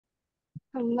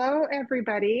Hello,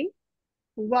 everybody.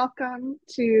 Welcome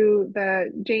to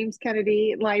the James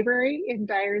Kennedy Library in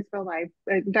Dyersville,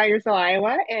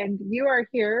 Iowa. And you are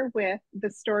here with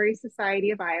the Story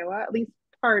Society of Iowa, at least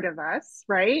part of us,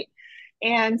 right?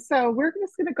 And so we're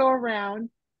just going to go around,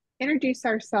 introduce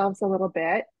ourselves a little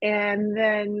bit, and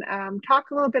then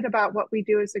talk a little bit about what we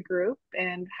do as a group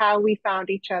and how we found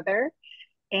each other,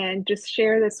 and just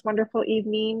share this wonderful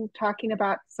evening talking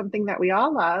about something that we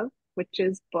all love, which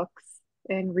is books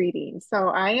and reading. So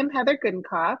I am Heather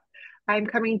Gudenkauf. I'm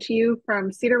coming to you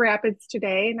from Cedar Rapids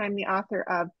today, and I'm the author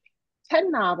of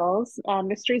 10 novels,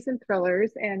 mysteries and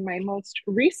thrillers. And my most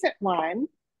recent one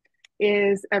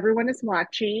is Everyone is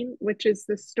Watching, which is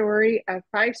the story of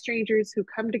five strangers who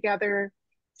come together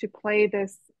to play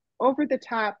this over the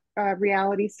top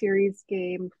reality series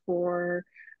game for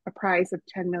a prize of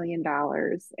 $10 million.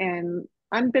 And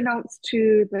unbeknownst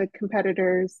to the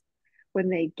competitors, when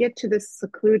they get to this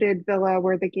secluded villa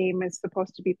where the game is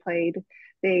supposed to be played,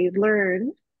 they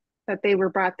learn that they were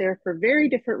brought there for very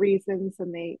different reasons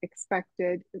than they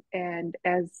expected. And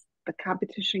as the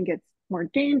competition gets more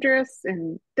dangerous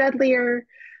and deadlier,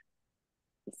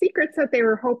 secrets that they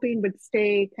were hoping would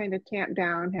stay kind of tamped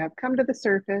down have come to the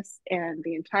surface, and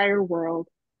the entire world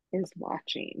is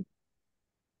watching.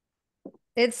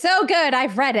 It's so good.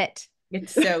 I've read it.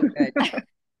 It's so good.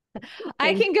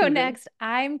 I Thanks, can go Susan. next.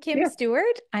 I'm Kim Yeah.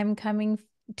 Stewart. I'm coming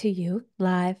to you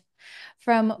live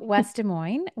from West Des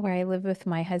Moines, where I live with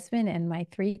my husband and my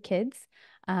three kids.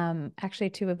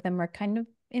 Actually, two of them are kind of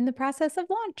in the process of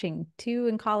launching, two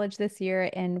in college this year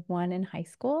and one in high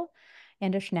school,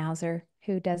 and a schnauzer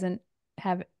who doesn't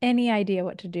have any idea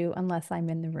what to do unless I'm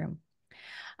in the room.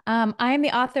 I am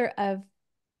the author of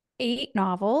eight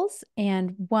novels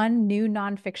and one new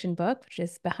nonfiction book, which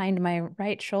is behind my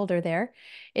right shoulder there.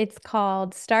 It's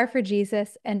called Star for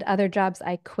Jesus and Other Jobs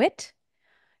I Quit,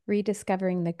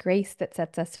 Rediscovering the Grace That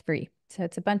Sets Us Free. So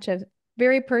it's a bunch of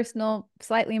very personal,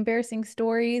 slightly embarrassing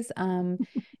stories. And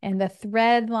the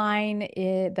thread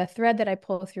that I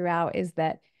pull throughout is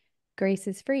that grace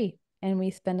is free. And we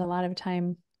spend a lot of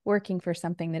time working for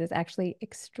something that is actually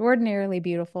extraordinarily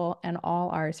beautiful and all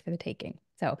ours for the taking.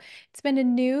 So it's been a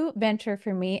new venture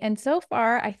for me. And so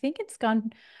far, I think it's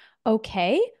gone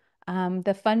okay.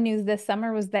 The fun news this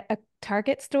summer was that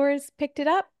Target stores picked it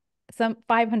up. Some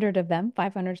 500 of them,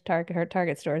 500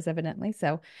 Target stores, evidently.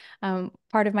 So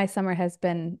part of my summer has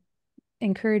been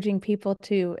encouraging people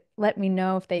to let me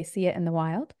know if they see it in the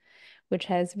wild, which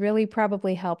has really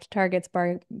probably helped Target's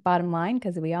bottom line,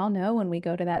 because we all know when we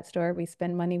go to that store, we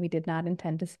spend money we did not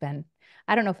intend to spend.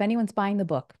 I don't know if anyone's buying the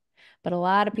book, but a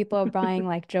lot of people are buying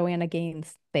like Joanna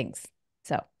Gaines things.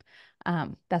 So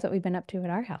that's what we've been up to at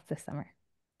our house this summer.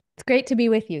 It's great to be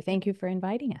with you. Thank you for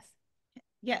inviting us.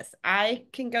 Yes, I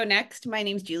can go next. My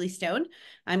name's Julie Stone.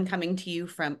 I'm coming to you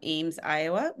from Ames,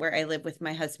 Iowa, where I live with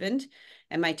my husband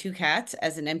and my two cats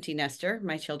as an empty nester.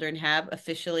 My children have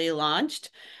officially launched.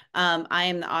 I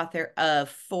am the author of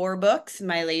four books.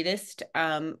 My latest,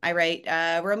 I write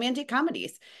romantic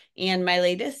comedies, and my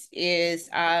latest is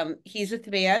He's with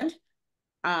the Band.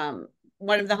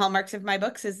 One of the hallmarks of my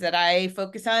books is that I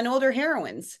focus on older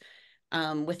heroines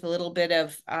with a little bit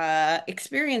of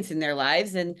experience in their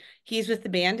lives. And He's with the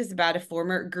Band is about a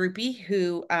former groupie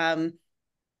who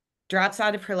drops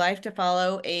out of her life to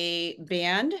follow a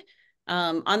band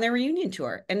on their reunion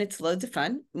tour. And it's loads of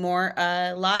fun.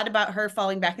 A lot about her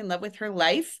falling back in love with her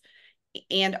life,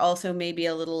 and also maybe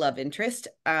a little love interest.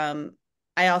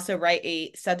 I also write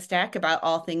a Substack about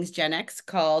all things Gen X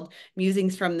called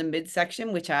Musings from the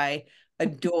Midsection, which I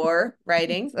adore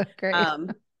writing. So great.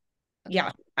 Um,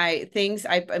 yeah,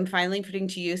 I'm finally putting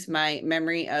to use my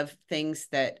memory of things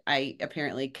that I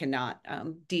apparently cannot,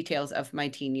 details of my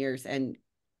teen years and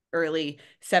early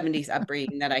 70s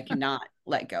upbringing that I cannot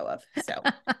let go of. So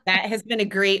that has been a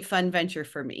great fun venture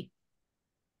for me.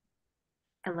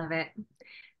 I love it.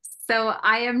 So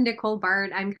I am Nicole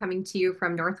Bart. I'm coming to you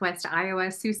from Northwest Iowa,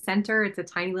 Sioux Center. It's a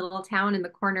tiny little town in the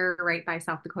corner right by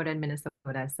South Dakota and Minnesota.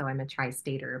 So I'm a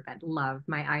tri-stater, but love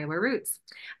my Iowa roots.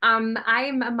 I'm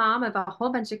a mom of a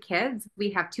whole bunch of kids.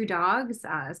 We have two dogs.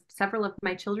 Several of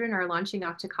my children are launching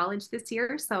off to college this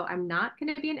year. So I'm not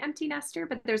going to be an empty nester,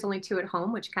 but there's only two at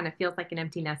home, which kind of feels like an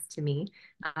empty nest to me.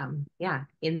 Yeah,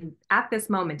 at this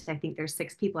moment, I think there's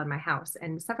six people in my house,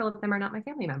 and several of them are not my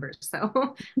family members.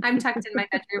 So I'm tucked in my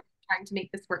bedroom trying to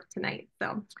make this work tonight.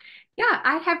 So yeah,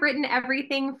 I have written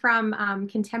everything from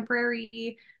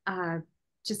contemporary,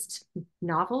 just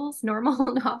novels,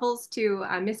 normal novels, to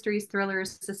mysteries,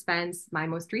 thrillers, suspense. My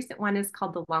most recent one is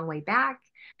called The Long Way Back.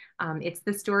 It's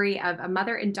the story of a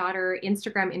mother and daughter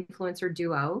Instagram influencer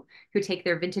duo who take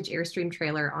their vintage Airstream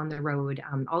trailer on the road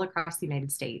all across the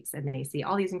United States. And they see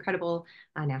all these incredible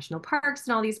national parks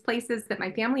and all these places that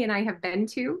my family and I have been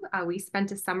to. We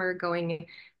spent a summer going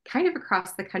kind of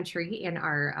across the country in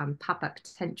our pop-up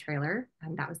tent trailer.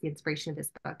 That was the inspiration of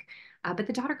this book. But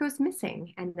the daughter goes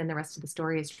missing. And then the rest of the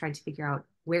story is trying to figure out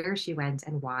where she went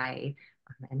and why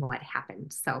and what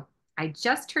happened. So I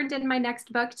just turned in my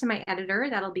next book to my editor.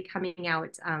 That'll be coming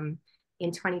out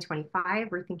in 2025.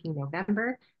 We're thinking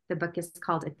November. The book is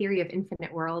called A Theory of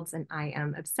Infinite Worlds, and I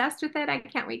am obsessed with it. I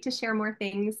can't wait to share more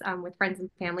things with friends and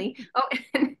family. Oh,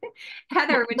 and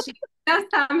Heather, when she does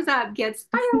thumbs up, gets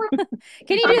fireworks.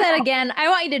 Can you do that again? I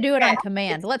want you to do it on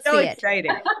command. Let's So see it.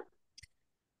 exciting.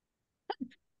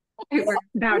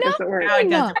 Now it doesn't work. Now it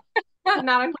doesn't.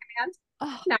 Not on command.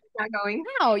 Oh, No, it's not going.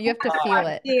 wow, you have to feel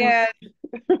it. Yeah.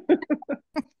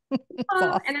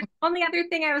 Awesome. And the only other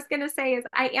thing I was going to say is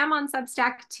I am on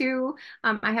Substack too.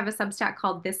 I have a Substack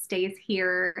called This Stays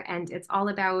Here, and it's all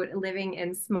about living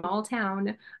in small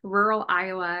town, rural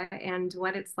Iowa, and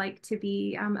what it's like to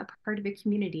be a part of a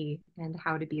community and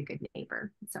how to be a good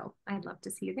neighbor. So I'd love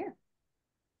to see you there.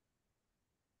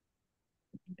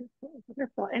 Wonderful,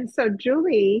 wonderful. And so,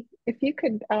 Julie, if you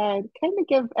could kind of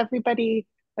give everybody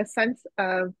a sense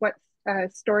of what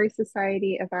Story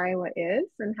Society of Iowa is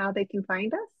and how they can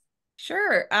find us.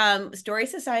 Sure. Story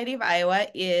Society of Iowa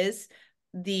is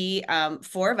the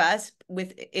four of us,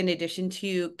 with in addition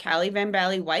to Callie Van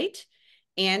Bally White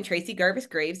and Tracy Garbus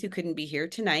Graves, who couldn't be here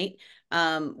tonight.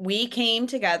 We came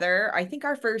together, I think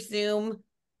our first Zoom,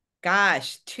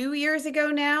 gosh, 2 years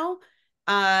ago now,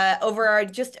 over our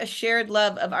just a shared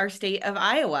love of our state of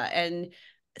Iowa. And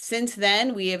since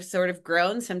then, we have sort of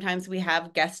grown. Sometimes we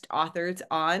have guest authors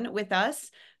on with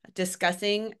us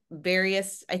discussing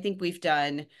various, I think we've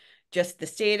done just the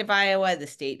state of Iowa, the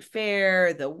state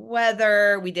fair, the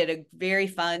weather. We did a very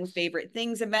fun favorite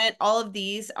things event. All of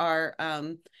these are,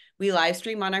 we live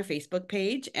stream on our Facebook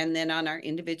page and then on our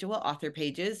individual author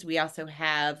pages. We also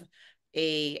have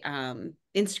a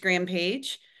Instagram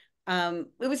page. It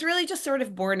was really just sort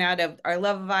of born out of our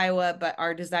love of Iowa, but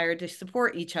our desire to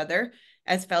support each other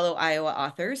as fellow Iowa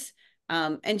authors,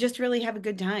 and just really have a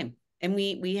good time. And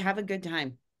we have a good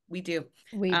time. We do.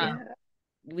 We do.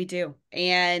 We do.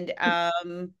 And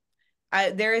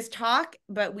there is talk,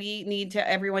 but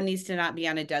everyone needs to not be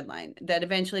on a deadline, that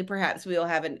eventually perhaps we will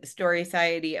have a Story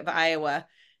Society of Iowa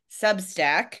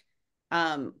Substack.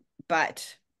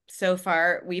 But so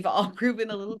far we've all proven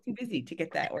a little too busy to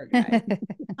get that organized.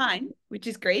 Fine, which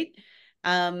is great.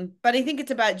 But I think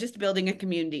it's about just building a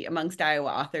community amongst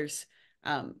Iowa authors,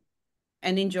 and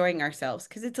enjoying ourselves,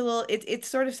 because it's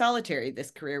sort of solitary, this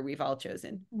career we've all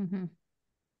chosen. Mm-hmm.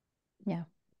 Yeah.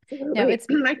 No, it's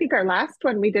I think our last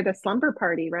one we did a slumber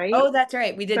party, right? Oh, that's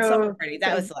right. We did slumber party.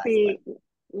 That was the last one.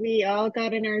 We all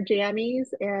got in our jammies,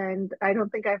 and I don't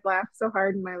think I've laughed so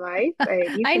hard in my life.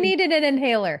 I needed an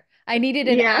inhaler. I needed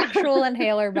an actual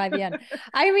inhaler by the end.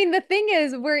 I mean, the thing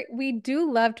is, we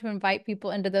do love to invite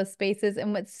people into those spaces.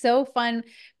 And what's so fun,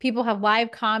 people have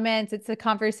live comments. It's a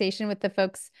conversation with the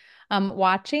folks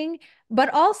watching,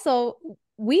 but also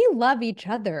we love each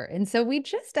other. And so we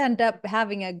just end up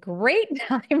having a great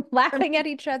time laughing at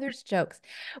each other's jokes,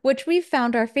 which we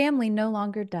found our family no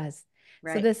longer does.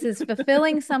 Right. So this is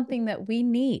fulfilling something that we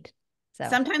need. So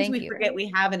sometimes we forget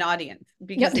we have an audience,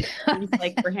 because it seems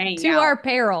like we're hanging to out. our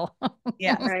peril.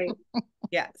 Yes. Right.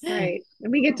 Yes. Right.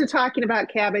 And we get to talking about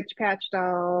Cabbage Patch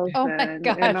Dolls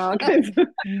and all kinds of,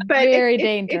 but very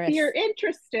dangerous. If you're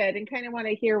interested and kind of want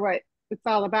to hear what it's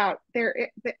all about,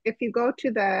 if you go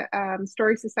to the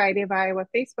Story Society of Iowa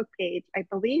Facebook page, I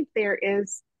believe there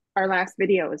is our last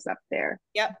video is up there.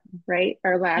 Yep. Right.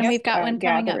 Our last, and we've got one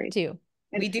coming gathering. Up too.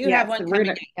 And we do have one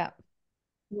coming.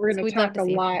 We're going to talk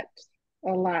a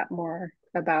lot more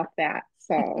about that.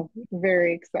 So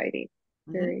very exciting.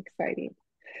 Very exciting.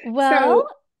 Well, so,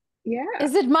 yeah.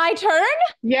 Is it my turn?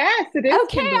 Yes, it is.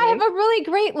 Okay, Kimberly. I have a really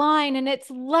great line, and it's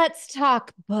 "Let's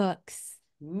talk books."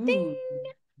 Ding.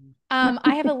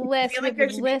 I have a list. I feel like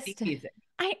there's some music.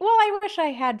 I wish I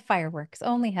had fireworks.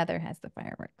 Only Heather has the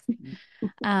fireworks.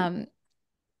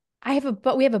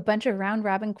 We have a bunch of round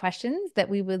robin questions that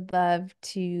we would love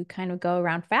to kind of go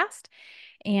around fast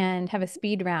and have a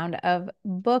speed round of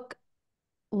book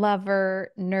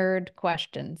lover nerd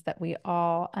questions that we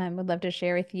all would love to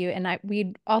share with you. And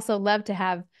we'd also love to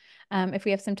have, if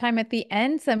we have some time at the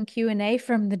end, some Q&A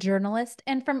from the journalist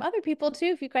and from other people too.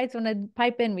 If you guys want to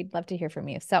pipe in, we'd love to hear from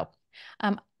you. So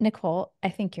Nicole, I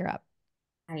think you're up.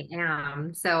 I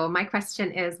am. So my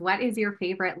question is, what is your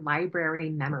favorite library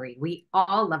memory? We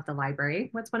all love the library.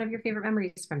 What's one of your favorite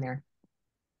memories from there?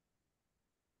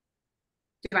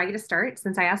 Do I get to start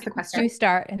since I asked the question? You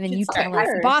start and then you tell us,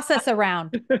 Sure. boss us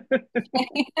around.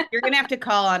 You're gonna have to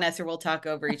call on us or we'll talk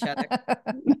over each other.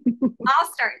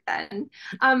 I'll start then.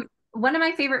 One of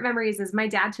my favorite memories is my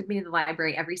dad took me to the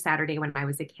library every Saturday when I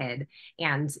was a kid.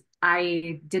 And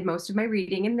I did most of my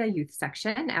reading in the youth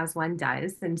section, as one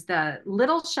does. And the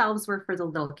little shelves were for the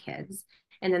little kids.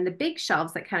 And then the big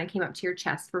shelves that kind of came up to your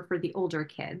chest were for the older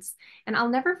kids. And I'll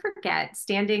never forget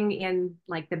standing in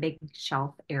like the big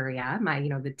shelf area,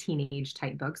 the teenage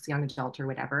type books, young adult or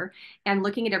whatever, and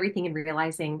looking at everything and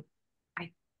realizing,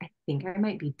 I think I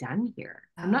might be done here.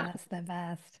 I'm Oh, not that's the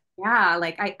best. yeah,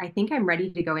 like I think I'm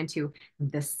ready to go into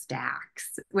the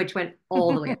stacks, which went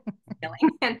all the way up to the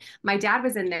ceiling. And my dad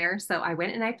was in there. So I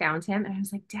went and I found him and I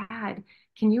was like, Dad,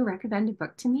 can you recommend a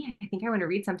book to me? I think I want to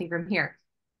read something from here.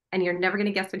 And you're never going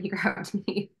to guess what he grabbed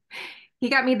me. He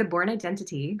got me The Born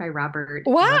Identity by Robert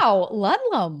Ludlum. Wow,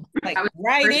 Ludlum. Like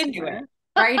right into it.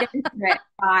 Right into it.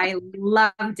 I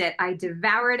loved it. I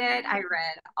devoured it. I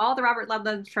read all the Robert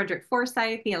Ludlum, Frederick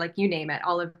Forsyth, like you name it,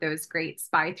 all of those great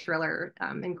spy thriller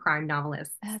and crime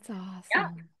novelists. That's Yeah,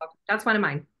 awesome. that's one of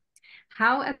mine.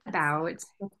 How about, let's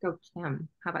go, Kim.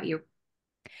 How about you?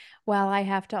 Well, I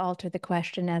have to alter the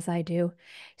question as I do.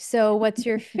 So, what's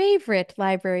your favorite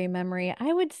library memory?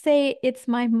 I would say it's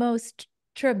my most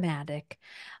traumatic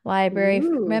library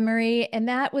Ooh. memory, and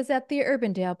that was at the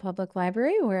Urbandale Public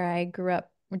Library where I grew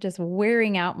up just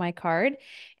wearing out my card.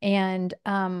 And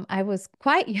I was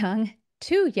quite young,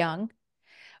 too young,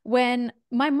 when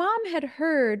my mom had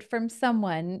heard from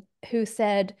someone who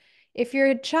said, if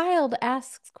your child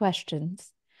asks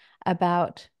questions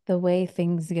about the way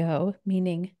things go,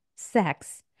 meaning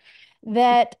sex,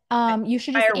 that you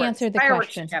should just answer the Fireworks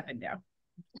question. should happen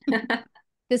now.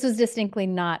 This was distinctly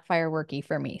not fireworky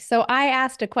for me. So I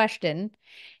asked a question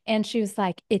and she was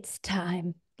like, it's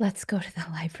time. Let's go to the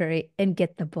library and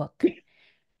get the book.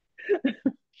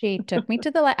 She took me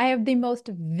to I have the most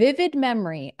vivid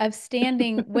memory of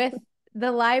standing with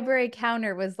the library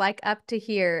counter was like up to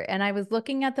here. And I was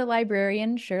looking at the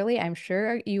librarian. Shirley, I'm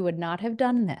sure you would not have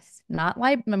done this. Not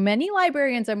like many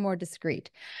librarians are more discreet,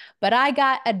 but I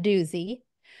got a doozy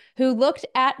who looked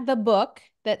at the book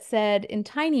that said in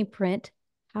tiny print,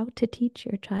 how to teach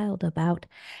your child about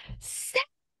sex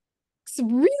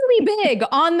really big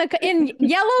on the in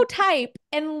yellow type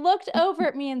and looked over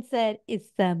at me and said, is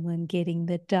someone getting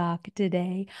the doc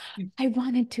today? I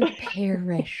wanted to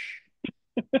perish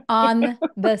on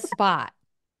the spot.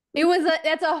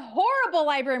 That's a horrible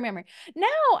library memory. Now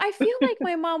I feel like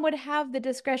my mom would have the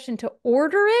discretion to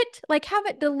order it, like have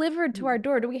it delivered to our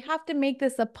door. Do we have to make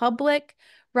this a public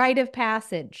rite of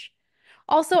passage?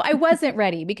 Also, I wasn't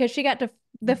ready because she got to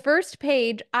the first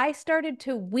page. I started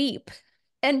to weep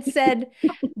and said,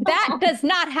 that does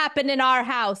not happen in our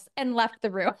house, and left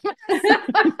the room.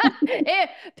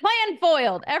 Plan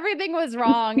foiled. Everything was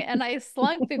wrong. And I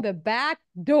slunk through the back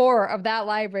door of that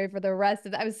library for the rest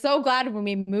of it. I was so glad when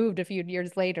we moved a few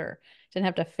years later. Didn't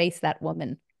have to face that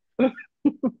woman.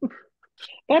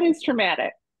 That is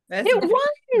traumatic. It was.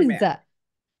 Dramatic.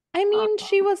 I mean,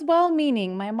 she was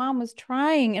well-meaning. My mom was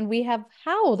trying, and we have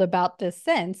howled about this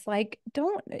since. Like,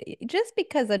 don't just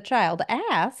because a child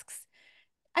asks.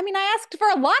 I mean, I asked for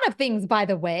a lot of things, by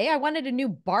the way. I wanted a new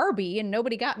Barbie, and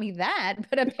nobody got me that.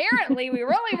 But apparently, we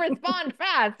really respond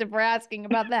fast if we're asking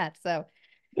about that. So,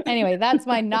 anyway, that's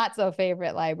my not so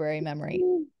favorite library memory.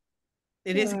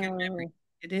 It is a good memory.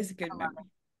 It is a good memory.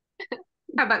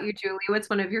 How about you, Julie? What's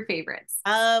one of your favorites?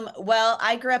 Well,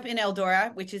 I grew up in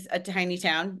Eldora, which is a tiny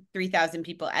town, 3,000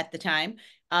 people at the time.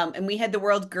 And we had the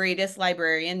world's greatest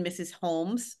librarian, Mrs.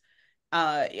 Holmes.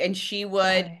 And she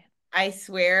would, I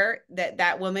swear that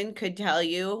that woman could tell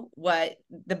you what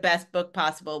the best book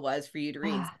possible was for you to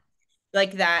read.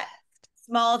 Like that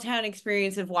small town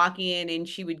experience of walking in and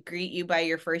she would greet you by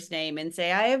your first name and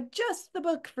say, I have just the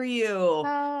book for you.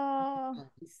 Oh,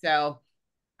 So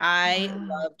I wow.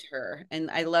 loved her and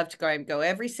I loved going go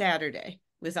every Saturday.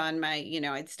 Was on my,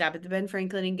 I'd stop at the Ben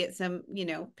Franklin and get some,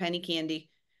 penny candy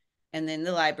and then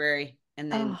the library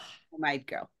and then I'd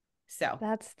go. So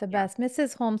That's the best.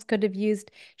 Mrs. Holmes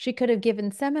she could have given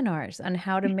seminars on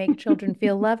how to make children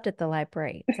feel loved at the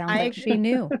library. It sounds like she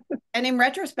knew. And in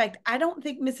retrospect, I don't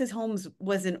think Mrs. Holmes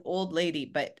was an old lady,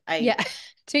 but yeah,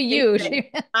 to you, she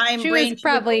was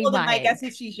probably my age. I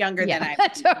guess she's younger than I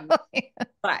am. Totally.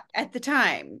 But at the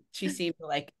time, she seemed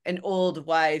like an old,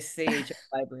 wise sage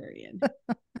librarian.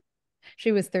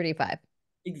 She was 35.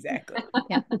 Exactly.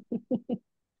 Yeah.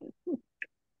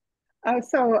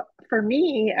 So for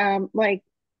me, like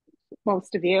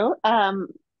most of you,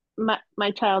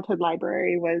 my childhood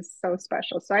library was so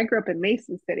special. So I grew up in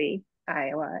Mason City,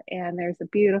 Iowa, and there's a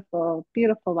beautiful,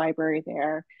 beautiful library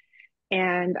there.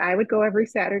 And I would go every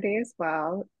Saturday as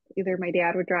well. Either my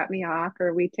dad would drop me off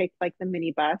or we take like the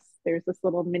mini bus. There's this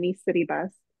little mini city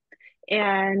bus.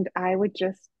 And I would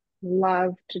just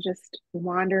love to just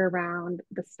wander around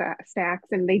the stacks.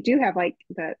 And they do have like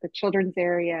the children's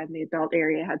area and the adult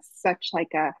area has such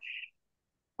like a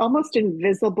almost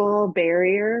invisible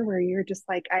barrier where you're just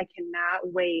like, I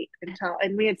cannot wait until,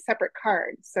 and we had separate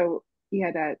cards. So you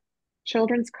had a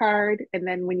children's card, and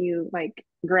then when you like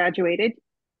graduated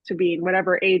to being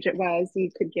whatever age it was,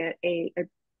 you could get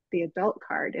the adult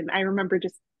card. And I remember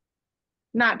just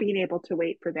not being able to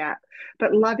wait for that,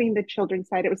 but loving the children's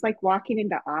side. It was like walking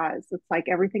into Oz. It's like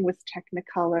everything was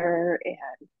Technicolor,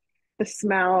 and the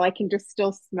smell, I can just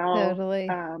still smell Totally.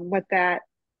 what that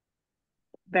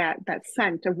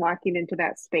scent of walking into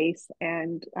that space,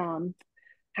 and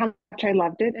how much I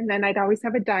loved it. And then I'd always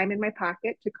have a dime in my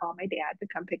pocket to call my dad to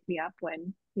come pick me up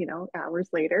when, hours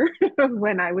later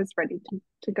when I was ready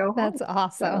to go home. That's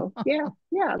awesome. So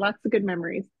yeah, lots of good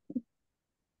memories.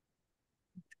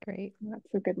 Great. Lots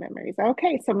of good memories.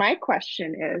 Okay, so my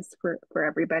question is for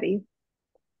everybody.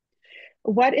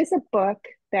 What is a book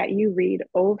that you read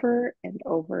over and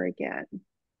over again?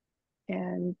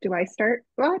 And do I start?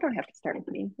 Well, I don't have to start with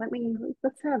me.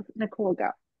 Let's have Nicole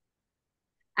go.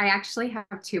 I actually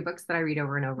have two books that I read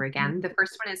over and over again. The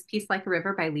first one is Peace Like a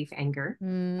River by Leif Enger.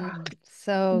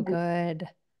 So good.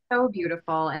 So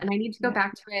beautiful. And I need to go Yeah.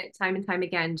 back to it time and time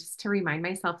again just to remind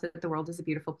myself that the world is a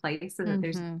beautiful place and that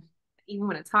there's even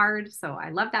when it's hard. So I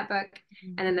love that book.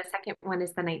 And then the second one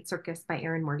is The Night Circus by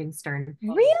Erin Morgenstern.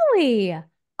 Really?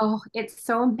 Oh, it's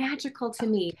so magical to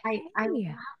me. I love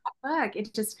Okay. that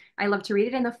book. I love to read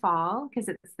it in the fall because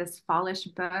it's this fallish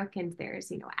book and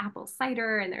there's, apple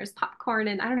cider and there's popcorn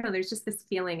and I don't know, there's just this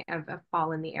feeling of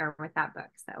fall in the air with that book.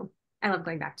 So I love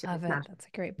going back to it. Love it. That's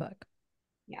a great book.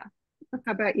 Yeah.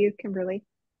 How about you, Kimberly?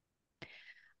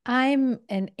 I'm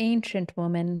an ancient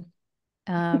woman.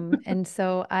 And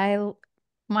so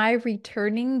my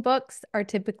returning books are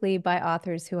typically by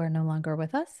authors who are no longer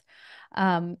with us.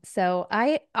 So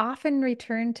I often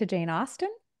return to Jane Austen.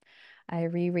 I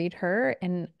reread her,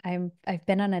 and I've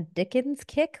been on a Dickens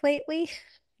kick lately.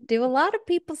 Do a lot of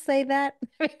people say that?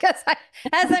 Because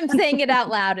as I'm saying it out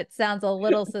loud, it sounds a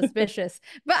little suspicious,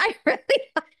 but I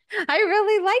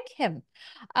really like him.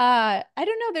 I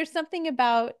don't know. There's something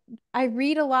about, I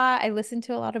read a lot. I listen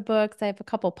to a lot of books. I have a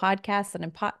couple podcasts and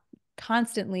I'm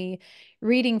constantly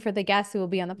reading for the guests who will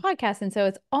be on the podcast. And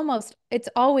so it's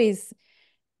always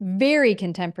very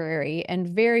contemporary and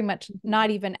very much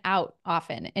not even out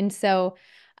often. And so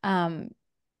I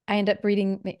end up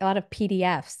reading a lot of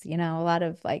PDFs, a lot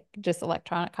of like just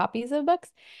electronic copies of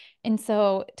books. And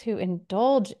so to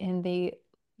indulge in the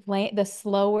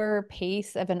slower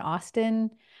pace of an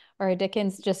Austen or a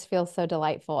Dickens just feels so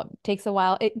delightful. It takes a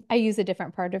while. I use a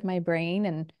different part of my brain,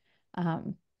 and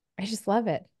I just love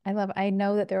it. I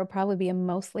know that there will probably be a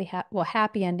mostly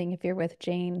happy ending if you're with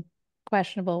Jane,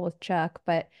 questionable with Chuck,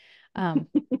 but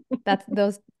that's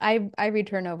those I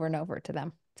return over and over to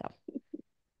them. So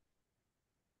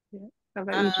Yeah. How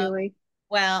about you, Julie?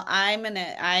 Well,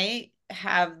 I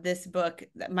have this book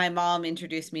that my mom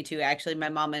introduced me to. Actually, my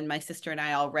mom and my sister and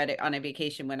I all read it on a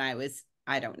vacation when I was,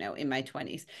 I don't know, in my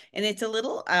 20s. And it's a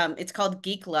little, it's called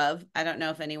Geek Love. I don't know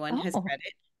if anyone has read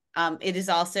it. It is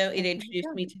also, it introduced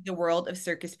me to the world of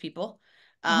circus people.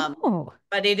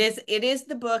 But it is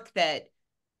the book that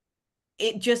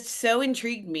it just so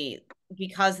intrigued me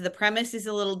because the premise is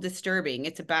a little disturbing.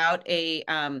 It's about a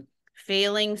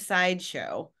failing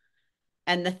sideshow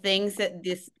and the things that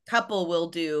this couple will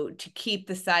do to keep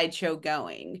the sideshow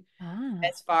going,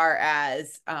 as far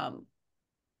as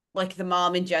like the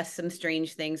mom ingests some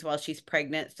strange things while she's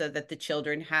pregnant so that the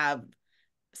children have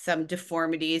some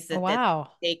deformities that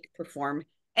they perform.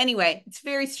 Anyway, it's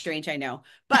very strange, I know,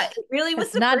 but it really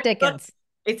was the not Dickens. Book.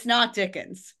 It's not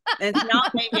Dickens. It's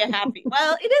not maybe a happy,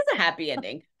 well, it is a happy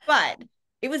ending, but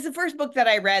it was the first book that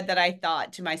I read that I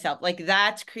thought to myself, like,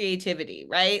 that's creativity,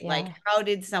 right? Like, how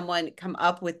did someone come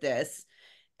up with this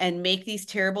and make these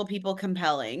terrible people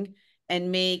compelling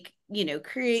and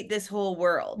create this whole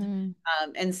world?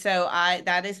 And so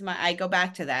I go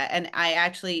back to that. And I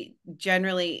actually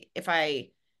generally, if I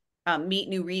meet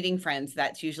new reading friends,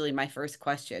 that's usually my first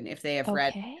question. If they have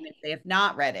read it, and if they have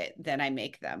not read it, then I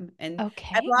make them. And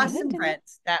I've lost some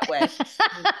friends that way.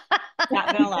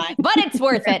 Not gonna lie, but it's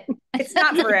worth it. It's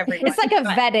not for everyone. It's like a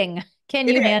vetting. Can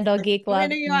you handle Geek Love?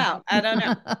 Vetting you out. I don't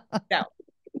know. So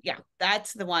yeah,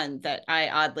 that's the one that I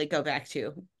oddly go back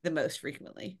to the most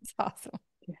frequently. It's awesome.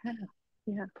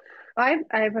 Yeah. I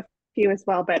have a few as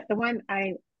well, but the one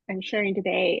I I'm sharing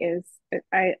today is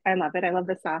I love it. I love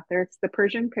this author. It's The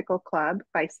Persian Pickle Club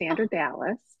by Sandra Oh,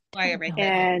 Dallas. Why I don't read know that that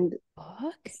yet. And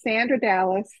book. Sandra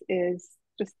Dallas is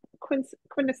just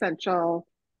quintessential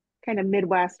kind of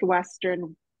Midwest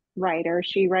Western writer.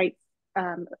 She writes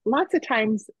lots of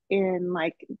times in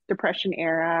like Depression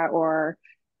era or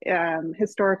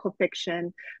historical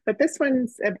fiction, but this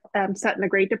one's set in the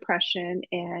Great Depression,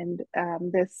 and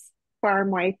this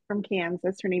farm wife from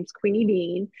Kansas, her name's Queenie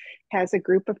Bean, has a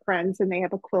group of friends, and they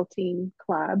have a quilting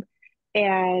club,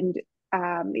 and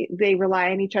they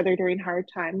rely on each other during hard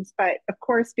times. But of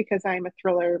course, because I'm a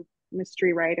thriller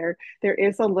mystery writer, there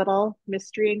is a little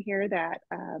mystery in here that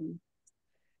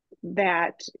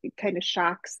kind of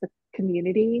shocks the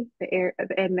community, the air,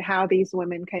 and how these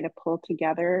women kind of pull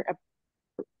together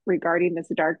regarding this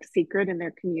dark secret in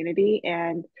their community.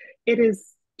 And it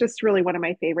is just really one of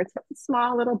my favorites. It's a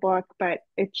small little book, but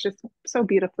it's just so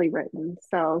beautifully written.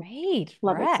 So Great,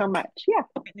 love it so Rec. much. Yeah.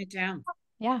 Written it down.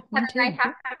 Yeah, me Heather, I too.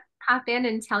 have to pop in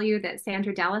and tell you that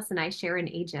Sandra Dallas and I share an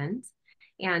agent.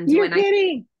 And You're when I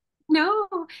kidding. know,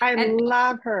 I and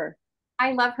love her.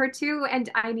 I love her too. And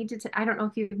I need to, I don't know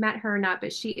if you've met her or not,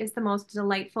 but she is the most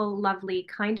delightful, lovely,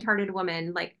 kind-hearted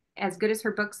woman. Like as good as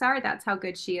her books are, that's how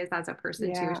good she is as a person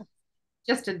too. Yeah.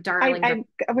 Just a I, darling. I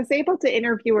I was able to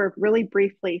interview her really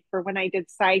briefly for when I did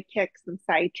sidekicks and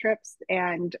side trips,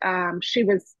 and she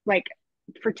was like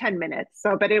for 10 minutes.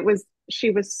 So, but it was she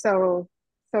was so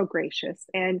gracious,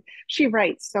 and she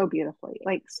writes so beautifully,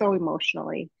 like so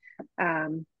emotionally.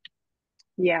 Um,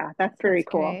 yeah, that's very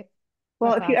That's cool. great.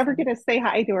 Well, That's if you ever awesome. get to say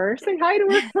hi to her, say hi to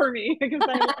her for me because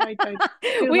I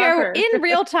do We love are her. in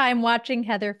real time watching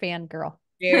Heather fangirl.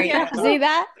 There you Yeah. go. See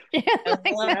that? I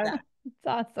Like, love Yes. that. it's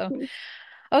awesome.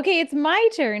 Okay, it's my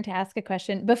turn to ask a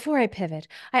question. Before I pivot,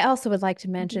 I also would like to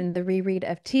mention the reread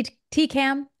of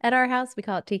TCAM at our house. We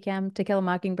call it TCAM, To Kill a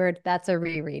Mockingbird. That's a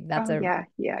reread. That's Oh a yeah,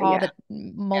 yeah, call yeah. that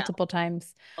multiple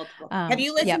times. Multiple. Have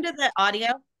you listened Yep. to the audio?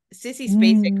 Sissy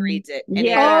Spacek Mm, reads it, and it's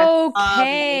Yes.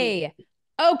 amazing. okay.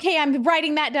 Okay, I'm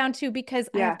writing that down too because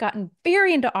I Yeah. have gotten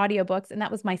very into audiobooks, and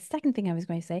that was my second thing I was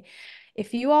going to say.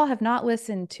 If you all have not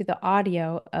listened to the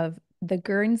audio of the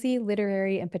Guernsey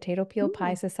Literary and Potato Peel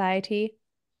Pie Mm. Society,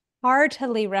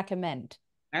 heartily recommend.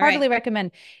 All right. Heartily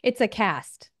recommend. It's a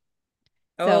cast.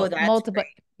 Oh, So that's multiple.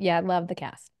 great. Yeah, I love the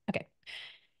cast. Okay.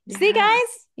 See, Yeah.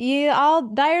 guys, you all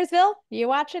Dyersville, you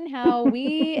watching how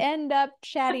we end up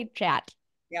chatty chat.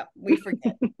 Yep, we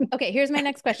forget. Okay, here's my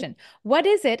next question. What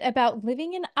is it about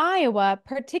living in Iowa,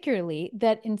 particularly,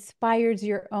 that inspires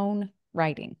your own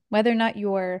writing? Whether or not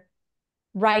you're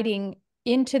writing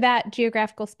into that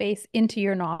geographical space, into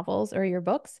your novels or your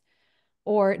books,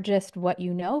 or just what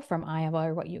you know from Iowa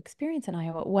or what you experience in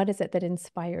Iowa. What is it that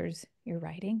inspires your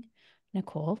writing?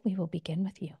 Nicole, we will begin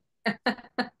with you.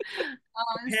 The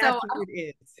So password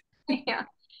is. yeah,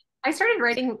 I started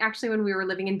writing actually when we were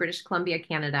living in British Columbia,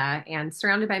 Canada, and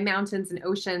surrounded by mountains and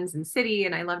oceans and city,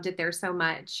 and I loved it there so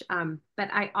much. But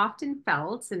I often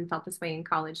felt, and felt this way in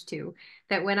college too,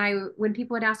 that when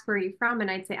people would ask where are you from, and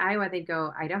I'd say Iowa, they'd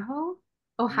go Idaho,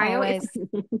 Ohio. It's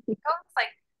Always. like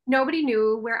nobody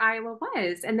knew where Iowa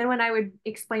was. And then when I would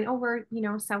explain, oh, we're,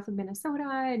 south of Minnesota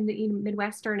and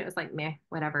Midwestern, it was like, meh,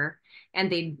 whatever.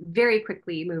 And they'd very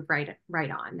quickly move right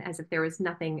on as if there was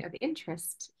nothing of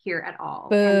interest here at all.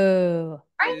 And Boo.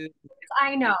 right,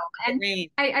 I know. And Rain.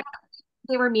 I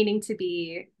they were meaning to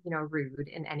be, rude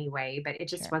in any way, but it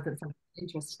just Sure. wasn't something that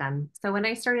interested them. So when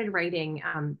I started writing,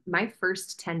 my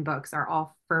first 10 books are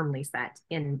all firmly set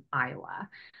in Iowa.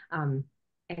 And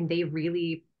they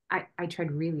really, I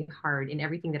tried really hard in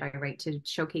everything that I write to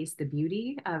showcase the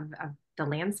beauty of the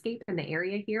landscape and the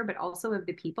area here, but also of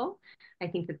the people. I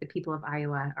think that the people of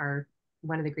Iowa are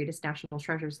one of the greatest national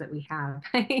treasures that we have.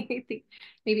 I think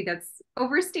maybe that's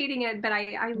overstating it, but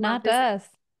I love Not this us.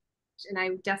 and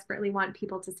I desperately want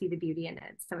people to see the beauty in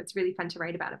it. So it's really fun to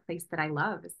write about a place that I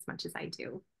love as much as I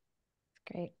do.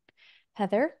 Great.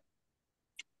 Heather?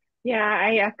 Yeah,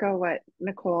 I echo what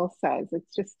Nicole says.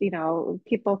 It's just,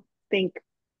 people think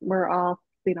we're all,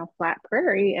 flat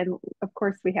prairie. And of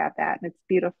course we have that and it's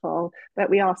beautiful, but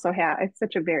we also have, it's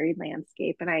such a varied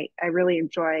landscape. And I really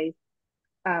enjoy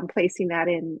placing that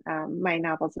in my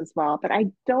novels as well. But I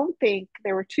don't think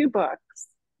there were two books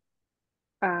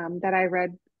that I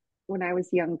read when I was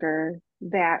younger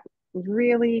that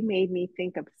really made me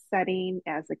think of setting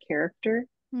as a character.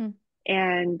 Hmm.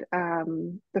 And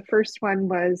the first one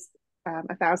was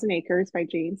A Thousand Acres by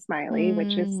Jane Smiley,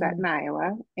 which is set in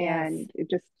Iowa. Yes. And it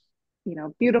just,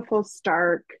 beautiful,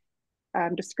 stark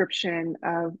description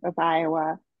of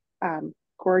Iowa,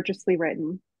 gorgeously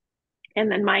written.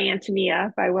 And then My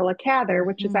Antonia by Willa Cather,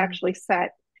 which is Mhm. actually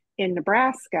set in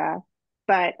Nebraska.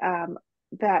 but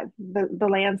that the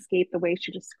landscape, the way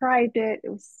she described it, it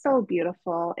was so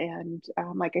beautiful, and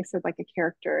like I said, like a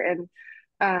character, and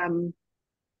um,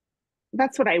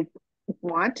 that's what I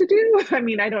want to do. I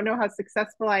mean, I don't know how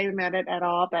successful I am at it at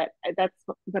all, but that's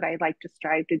what I like to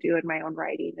strive to do in my own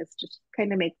writing, is just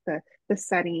kind of make the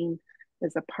setting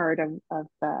as a part of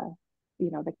the,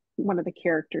 the one of the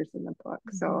characters in the book.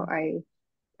 So I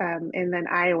and then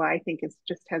Iowa, I think, is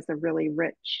just has a really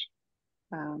rich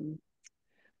um,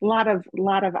 lot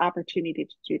of opportunity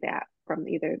to do that, from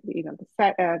either the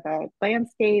set, the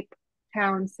landscape,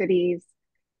 town, cities,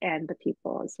 and the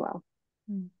people as well.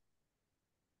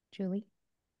 Julie?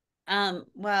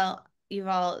 Well, you've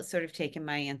all sort of taken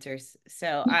my answers.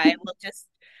 So I will just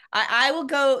I will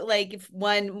go like if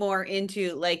one more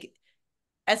into like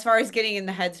as far as getting in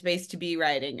the headspace to be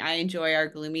writing. I enjoy our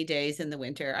gloomy days in the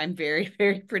winter. I'm very,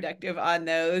 very productive on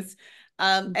those.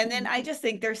 And then I just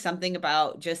think there's something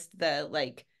about just the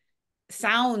like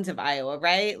sounds of Iowa,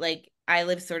 right? Like I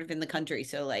live sort of in the country,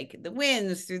 so like the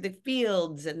winds through the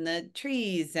fields and the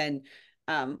trees and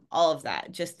all of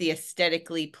that, just the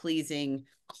aesthetically pleasing,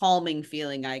 calming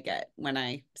feeling I get when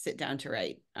I sit down to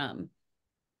write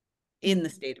in the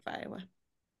state of Iowa.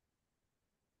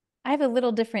 I have a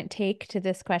little different take to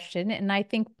this question, and I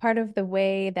think part of the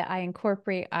way that I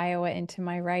incorporate Iowa into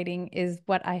my writing is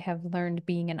what I have learned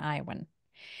being an Iowan.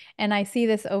 And I see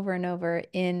this over and over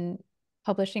in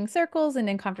publishing circles and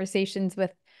in conversations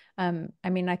with, I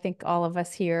mean, I think all of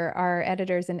us here, our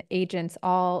editors and agents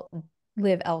all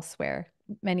live elsewhere,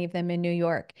 many of them in New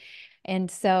York.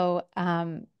 And so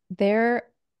their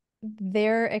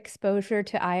exposure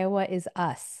to Iowa is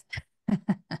us.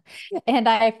 And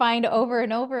I find over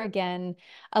and over again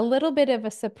a little bit of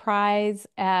a surprise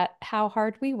at how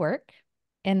hard we work.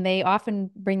 And they often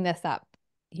bring this up.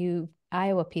 You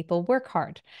Iowa people work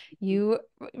hard. You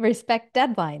respect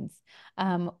deadlines.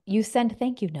 You send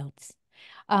thank you notes.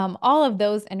 All of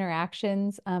those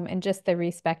interactions and just the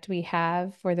respect we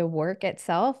have for the work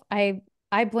itself, I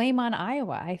blame on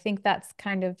Iowa. I think that's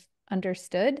kind of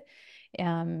understood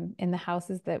in the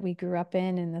houses that we grew up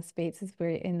in the spaces where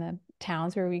in the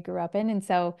towns where we grew up in. And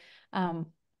so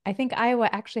I think Iowa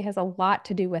actually has a lot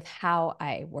to do with how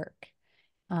I work,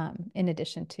 in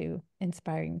addition to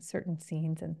inspiring certain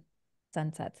scenes and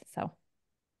sunsets. So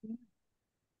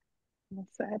Well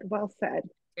said. Well said.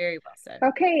 Very well said.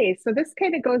 Okay, so this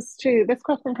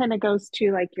question kind of goes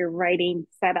to like your writing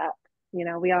setup.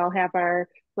 We all have our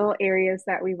little areas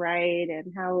that we write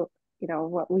and how,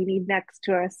 what we need next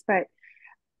to us. But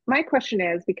my question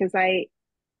is, because I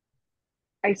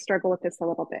struggle with this a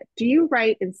little bit. Do you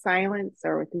write in silence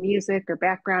or with music or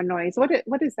background noise? What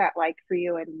is that like for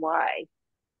you, and why?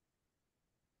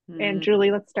 And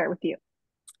Julie, let's start with you.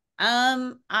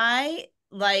 I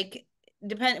like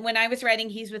depend when I was writing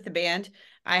He's with the Band,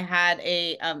 I had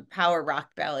a power rock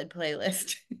ballad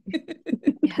playlist.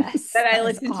 yes, that I that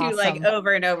is listened to like awesome.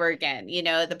 over and over again,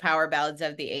 the power ballads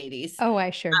of the 80s. Oh,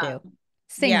 I sure do.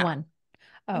 Sing yeah. one.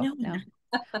 Oh, no.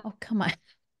 Oh, come on.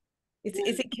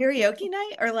 Is it karaoke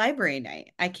night or library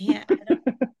night? I can't.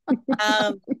 I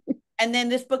don't. And then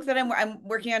this book that I'm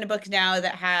working on a book now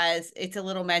that it's a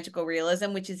little magical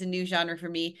realism, which is a new genre for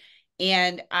me.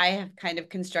 And I have kind of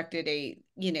constructed a,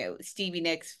 Stevie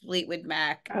Nicks, Fleetwood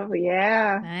Mac, Oh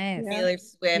yeah. Nice. Taylor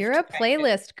Swift. You're a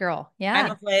playlist girl. I'm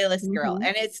Yeah. a playlist girl.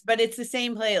 And it's the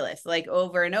same playlist like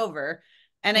over and over.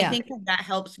 And I think that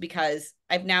helps because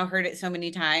I've now heard it so many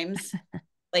times.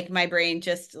 Like my brain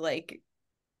just like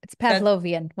it's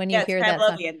Pavlovian when you hear that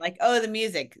song. Like, oh, the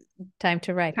music. Time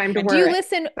to write. Time to Do you work.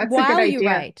 listen That's a good while you idea.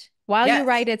 write? While you Yes.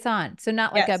 write, it's on. So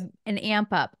not like Yes. an amp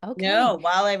up. Okay. No,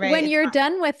 while I write. When you're on.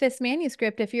 done with this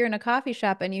manuscript, if you're in a coffee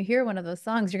shop and you hear one of those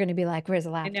songs, you're going to be like, "Where's the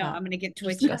laptop?" I know. I'm going to get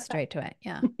twitchy. Just go straight to it.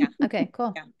 Yeah. Yeah. Okay.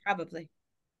 Cool. Yeah.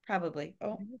 Probably.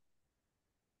 Oh.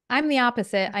 I'm the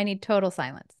opposite. I need total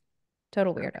silence.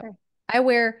 Total weirdo. Okay. I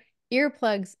wear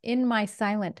earplugs in my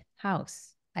silent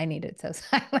house. I need it so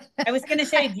silent. I was going to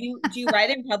say, do you write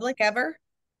in public ever?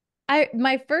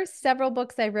 My first several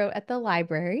books I wrote at the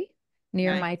library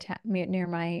near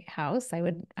my house. I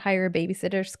would hire a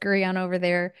babysitter, scurry on over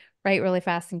there, write really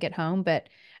fast and get home. But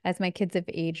as my kids have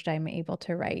aged, I'm able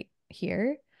to write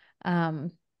here.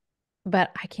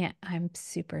 But I can't, I'm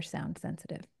super sound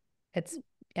sensitive. It's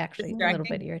actually a little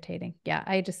bit irritating. Yeah,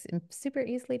 I just am super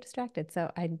easily distracted. So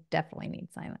I definitely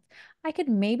need silence. I could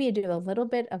maybe do a little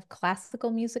bit of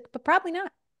classical music, but probably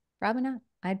not. Probably not.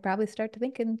 I'd probably start to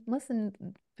think and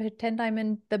listen, pretend I'm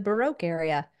in the Baroque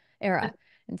era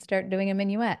and start doing a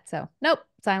minuet. So nope,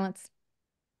 silence.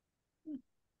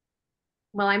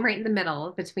 Well, I'm right in the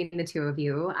middle between the two of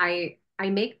you. I I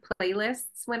make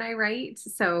playlists when I write,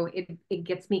 so it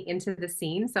gets me into the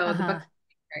scene. So Uh-huh.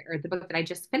 the book that I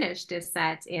just finished is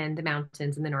set in the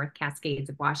mountains in the North Cascades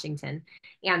of Washington,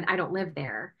 and I don't live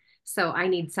there. So I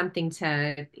need something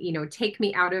to, take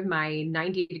me out of my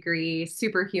 90-degree,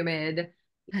 super humid,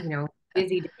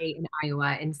 busy day in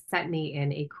Iowa and set me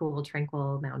in a cool,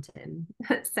 tranquil mountain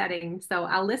setting. So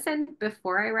I'll listen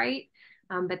before I write.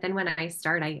 But then when I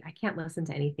start, I can't listen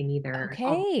to anything either.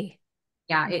 Oh, Okay.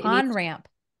 yeah, An it needs, on-ramp.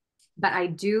 but I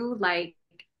do like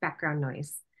background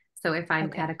noise. So if I'm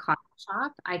at Okay. a coffee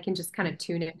shop, I can just kind of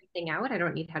tune everything out. I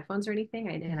don't need headphones or anything,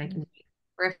 and I Mhm. can.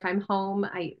 Or if I'm home,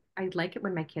 I like it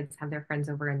when my kids have their friends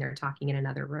over and they're talking in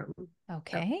another room. So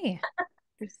Okay.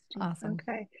 Interesting. Awesome.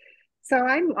 Okay. So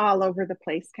I'm all over the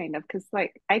place kind of because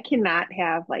like I cannot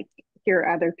have like hear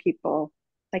other people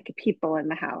like people in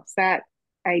the house. That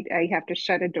I have to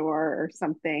shut a door or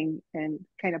something and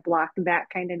kind of block that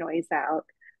kind of noise out.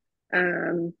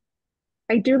 Um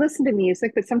I do listen to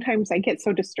music, but sometimes I get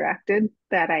so distracted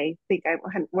that I think I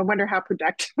wonder how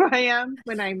productive I am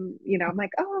when I'm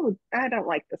like, oh, I don't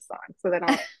like this song. So then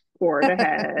I'll forward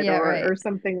ahead Yeah, right. or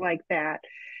something like that.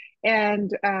 And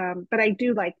but I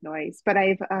do like noise, but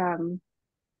I've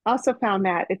also found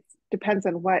that it depends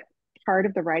on what part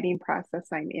of the writing process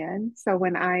I'm in. So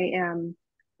when I am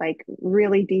like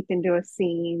really deep into a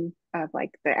scene of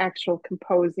like the actual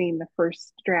composing the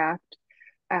first draft,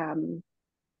 um,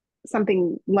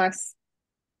 something less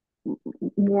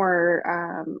more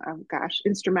oh gosh,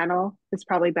 instrumental is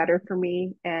probably better for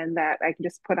me, and that I can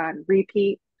just put on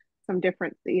repeat some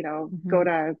different, go Mhm.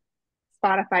 to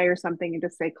Spotify or something and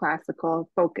just say classical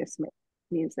focus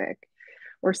music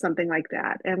or something like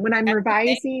that. And when I'm That's okay.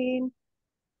 revising,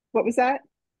 what was that?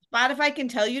 Spotify can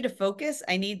tell you to focus.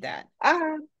 I need that.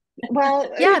 Uh,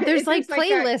 well, Yeah, there's like there's like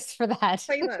a playlists for that.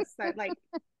 playlist that like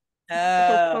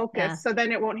classical Oh, Yeah. focus, so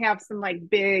then it won't have some like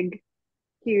big,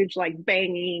 huge like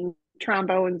banging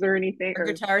trombones or anything or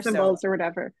or guitar solo. cymbals or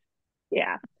whatever.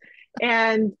 Yeah.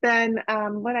 And then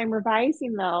when I'm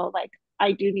revising though, like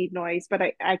I do need noise, but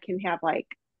I can have like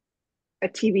a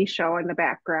TV show in the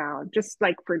background, just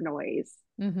like for noise.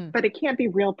 Hmm. But it can't be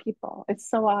real people. It's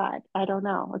so odd. I don't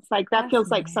know. It's like that feels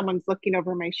like Fascinating. someone's looking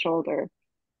over my shoulder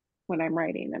when I'm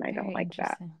writing, and I don't Very like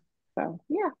that. interesting. So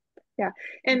yeah, yeah.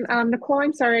 And Okay. Nicole,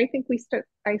 I'm sorry. I think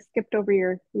I skipped over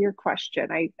your question.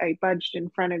 I budged in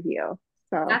front of you.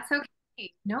 So that's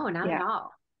okay. No, not at yeah.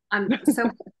 all. So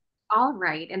all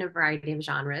write in a variety of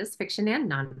genres, fiction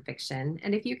and nonfiction.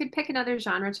 And if you could pick another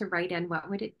genre to write in, what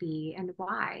would it be and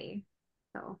why?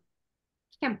 So,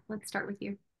 Kim, let's start with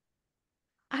you.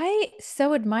 I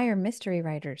so admire mystery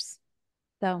writers.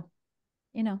 So,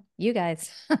 you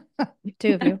guys,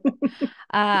 two of you.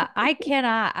 I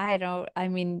cannot, I don't, I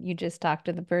mean, you just talked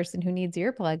to the person who needs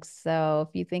earplugs. So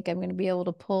if you think I'm going to be able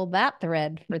to pull that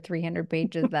thread for 300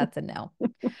 pages, that's a no.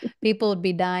 People would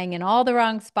be dying in all the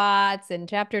wrong spots. In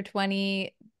chapter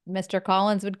 20, Mr.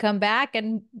 Collins would come back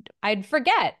and I'd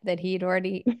forget that he'd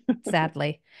already,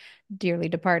 sadly, dearly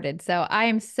departed. So I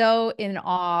am so in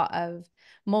awe of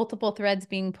multiple threads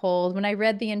being pulled. When I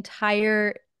read the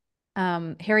entire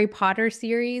Harry Potter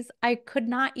series, I could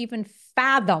not even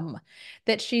fathom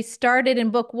that she started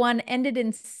in book one, ended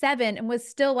in seven, and was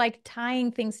still like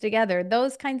tying things together.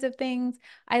 Those kinds of things.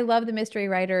 I love the mystery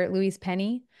writer Louise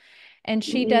Penny, and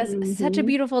she does such a Hmm.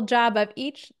 beautiful job of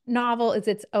each novel is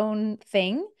its own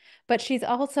thing, but she's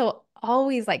also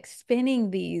always like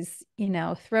spinning these,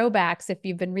 throwbacks if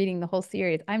you've been reading the whole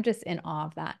series. I'm just in awe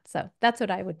of that. So that's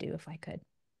what I would do if I could.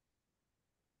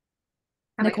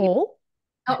 How about you? Nicole,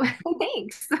 Oh,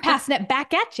 thanks. passing it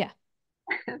back at you.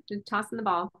 Just tossing the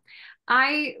ball.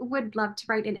 I would love to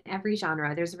write in every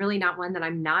genre. There's really not one that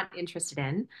I'm not interested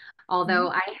in. Although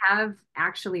I have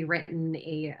actually written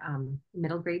a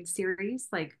middle grade series,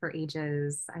 like for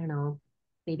ages, I don't know,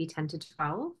 maybe 10 to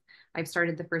 12. I've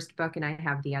started the first book and I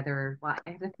have the other, well,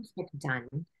 I have the first book done,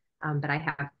 but I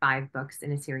have 5 books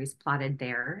in a series plotted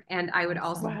there. And I would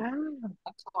also Awesome. Wow.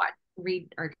 love to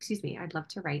read, or excuse me, I'd love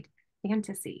to write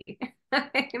fantasy.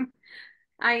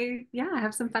 Yeah, I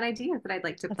have some fun ideas that I'd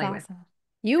like to That's play with. awesome.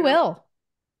 You So will.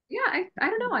 yeah, I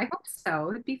don't know. I hope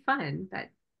so. It'd be fun, but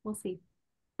we'll see.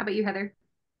 How about you, Heather?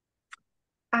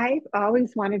 I've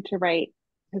always wanted to write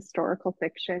historical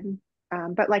fiction,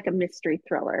 but like a mystery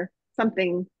thriller,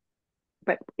 something,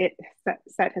 but it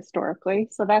set historically.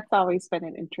 So that's always been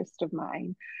an interest of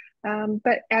mine.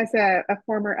 But as a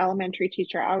former elementary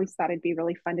teacher, I always thought it'd be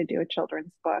really fun to do a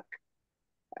children's book,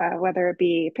 whether it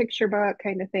be a picture book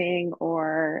kind of thing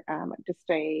or just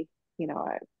a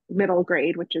middle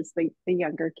grade, which is the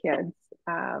younger kids.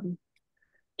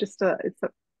 It's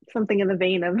something in the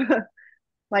vein of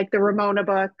like the Ramona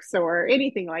books or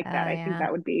anything like Oh that. I think yeah.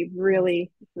 that would be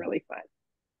really, really fun.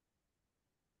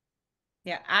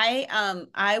 Yeah,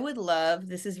 I would love,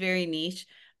 this is very niche.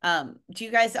 Do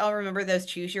you guys all remember those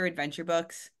Choose Your Adventure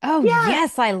books? Oh Yes.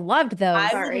 yes, I loved those. I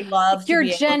would Sorry. love to Your be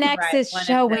able Gen to X write is one of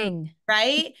them, showing.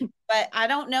 right? But I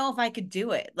don't know if I could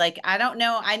do it. Like, I don't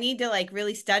know. I need to like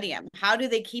really study them. How do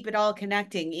they keep it all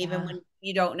connecting, even Yeah, when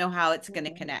you don't know how it's going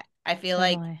to connect? I feel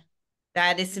like totally.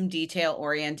 that is some detail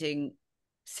orienting Yeah.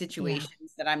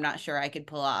 situations that I'm not sure I could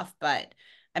pull off, but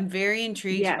I'm very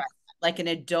intrigued by Yes. that. Like an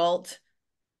adult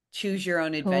choose your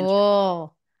own adventure.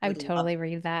 Cool. I Would would love totally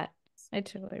read that. I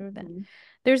totally read that. Mhm.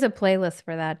 There's a playlist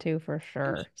for that too, for I'm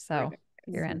sure. sure So there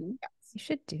is. you're in. Mhm. Yes. You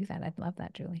should do that. I'd love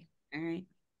that, Julie. All right.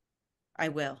 I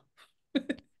will.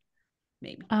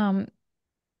 Maybe. Um,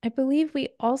 I believe we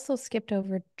also skipped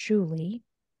over Julie.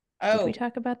 Did we Oh,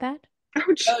 talk about that? Oh,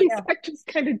 oh geez, yeah. I just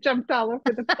kind of jumped all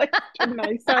over the place, didn't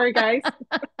I? Sorry, guys.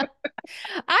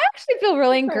 I actually feel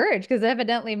really encouraged because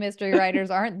evidently mystery writers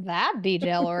aren't that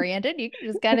detail oriented. You can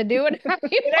just kind of do whatever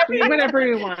you Whatever you Whatever want.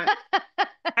 we want.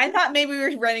 I thought maybe we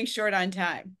were running short on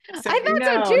time. I So thought so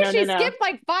No, too. no, no, She no. skipped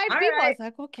like five all people. I right. was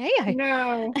like, okay,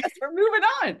 No. Yes, we're moving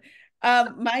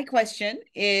on. My question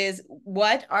is,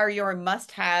 what are your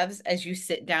must-haves as you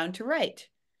sit down to write?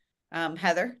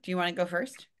 Heather, do you want to go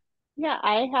first? Yeah,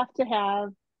 I have to have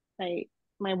my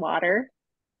my water.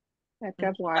 I have to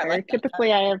have I water. like that.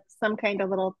 Typically, I have some kind of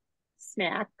little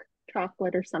snack,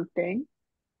 chocolate or something.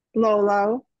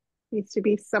 Lolo needs to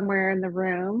be somewhere in the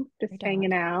room, just your hanging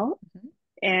dog. out. Mhm.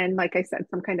 And like I said,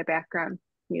 some kind of background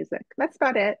music. That's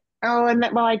about it. Oh, and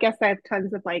that, well, I guess I have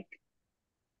tons of like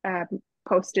um,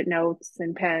 post-it notes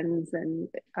and pens, and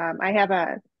I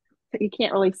have you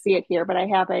can't really see it here, but I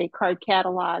have a card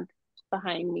catalog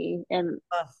behind me, and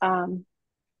Oh. um,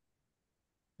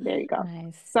 there you go.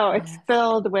 Nice. So it's Yes.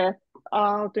 filled with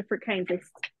all different kinds of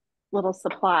little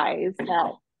supplies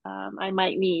that I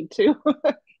might need to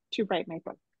to write my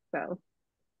book. So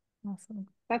Awesome.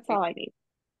 that's all I need.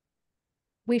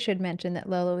 We should mention that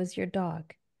Lolo is your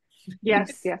dog. Yes,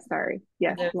 Yes. yes, sorry.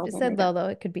 Yes, The- Just Lola, my said dog. Lolo.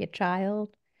 It could be a child,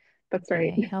 could That's be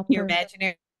right. a Your helper,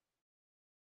 imaginary.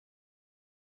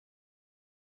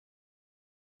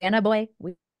 and a boy.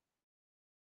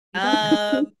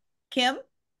 Kim?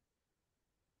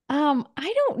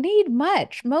 I don't need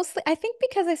much. Mostly, I think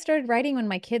because I started writing when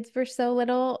my kids were so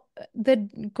little, the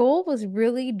goal was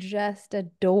really just a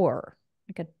door,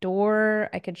 like a door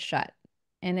I could shut.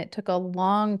 And it took a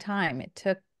long time. It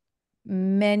took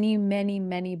many, many,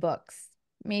 many books,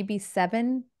 maybe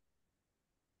seven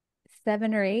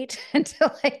or eight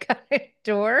until I got a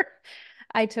door.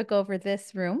 I took over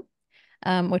this room,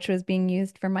 which was being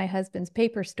used for my husband's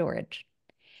paper storage.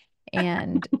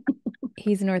 And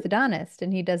he's an orthodontist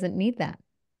and he doesn't need that.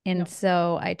 And No.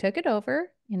 so I took it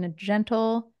over in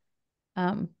a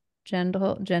um,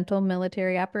 gentle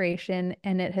military operation,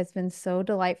 and it has been so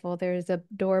delightful. There's a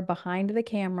door behind the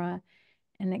camera,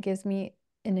 and it gives me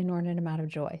an inordinate amount of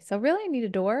joy. So really, I need a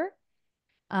door.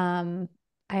 Um,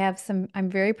 I'm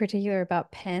very particular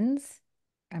about pens.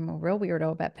 I'm a real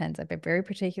weirdo about pens. I have a very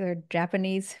particular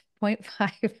Japanese point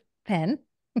 0.5 pen.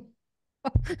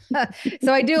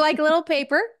 So I do like a little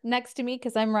paper next to me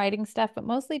because I'm writing stuff, but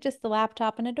mostly just the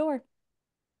laptop and a door.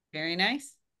 Very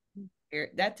nice.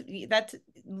 That's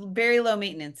very low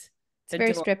maintenance. It's The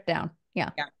very door. stripped down. Yeah.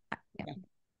 Yeah. Yeah. Yeah.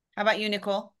 How about you,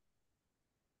 Nicole?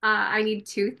 I need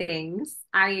two things.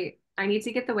 I need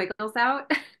to get the wiggles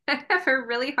out. I have a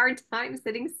really hard time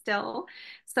sitting still.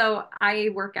 So I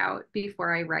work out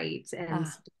before I write and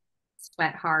Ah,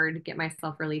 sweat hard, get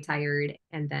myself really tired,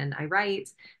 and then I write.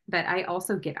 But I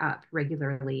also get up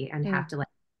regularly and yeah. have to like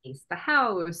pace the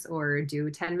house or do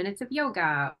 10 minutes of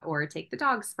yoga or take the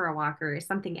dogs for a walk or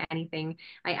something, anything.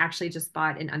 I actually just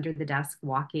bought an under the desk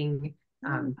walking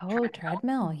Oh, treadmill.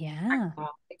 treadmill. Yeah.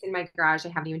 It's in my garage. I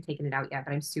haven't even taken it out yet,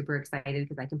 but I'm super excited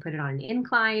because I can put it on an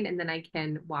incline and then I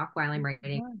can walk while I'm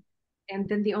writing. And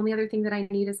then the only other thing that I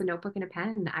need is a notebook and a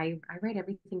pen. I write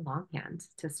everything longhand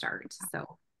to start.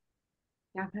 So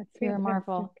yeah, That's You're a fantastic.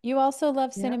 marvel. You also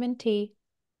love Yeah, cinnamon tea.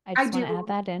 I I just want do. to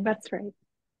add that in. that's right.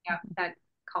 Yeah, that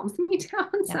calms me down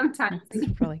Yeah, sometimes. I that's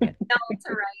need really good.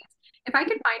 to write. If I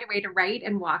could find a way to write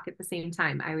and walk at the same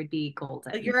time, I would be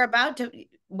golden. You're about to,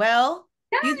 well,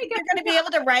 Yeah, you I think guess you're going to be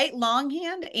able to write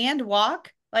longhand and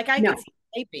walk? Like I no. could see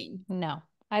typing. No,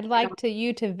 I'd I don't. like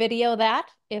you to video that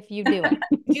if you do it.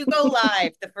 You go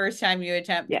live the first time you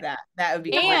attempt Yeah, that. That would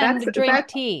be yeah. great. That's And drink that.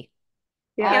 tea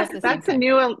Yeah, all Yes, at the same that's time.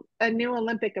 a new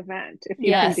Olympic event if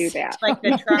you can do Yes, that. Like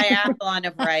the totally. triathlon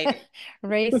of writing.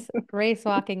 Race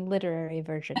walking literary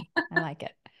version. I like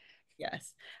it.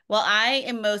 Yes. Well, I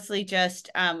am mostly just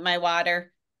my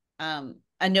water.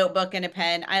 a notebook and a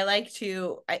pen. I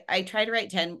try to write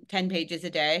 10 pages a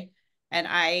day, and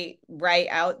I write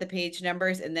out the page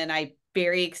numbers, and then I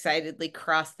very excitedly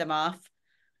cross them off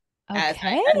as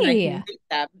I Okay. complete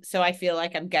them. So I feel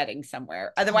like I'm getting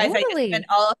somewhere. Otherwise, I just spend Totally.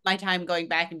 all of my time going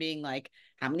back and being like,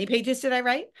 how many pages did I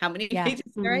write? How many Yeah. pages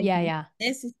did I write? Yeah. Mhm. Yeah.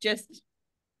 This is just,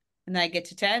 and then I get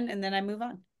to 10 and then I move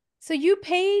on. So you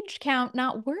page count,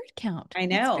 not word count. I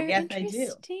That's know. very Yes, I do.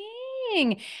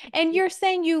 interesting. And you're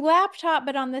saying you laptop,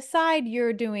 but on the side,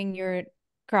 you're doing your Yeah.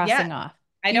 crossing off.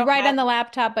 I You don't write have, on the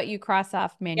laptop, but you cross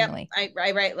off yep. manually.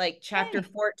 I write like chapter Okay.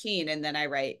 14 and then I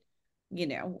write,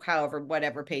 however,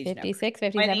 whatever page number. 56,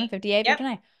 57, 20. 58, Yep.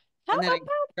 59. How And then I draw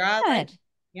a about line. that?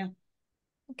 Yeah.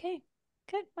 Okay.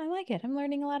 Good. I like it. I'm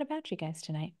learning a lot about you guys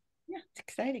tonight. Yeah. It's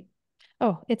exciting.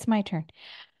 Oh, it's my turn.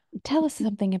 Tell us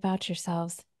something about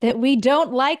yourselves that we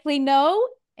don't likely know,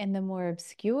 and the more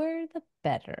obscure, the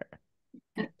better.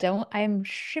 I'm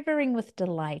shivering with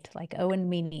delight, like Owen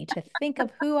Meany, to think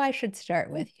of who I should start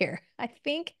with here. I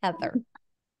think Heather.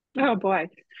 Oh boy.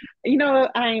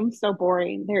 I'm so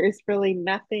boring. There is really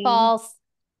nothing. False.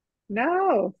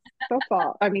 No, so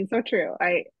false. I mean, so true.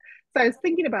 So I was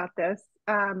thinking about this.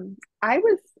 I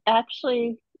was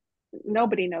actually,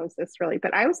 nobody knows this really,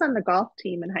 but I was on the golf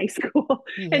team in high school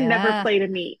and never Yeah. played a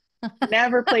meet.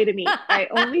 Never played a meet. I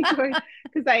only joined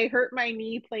because I hurt my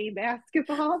knee playing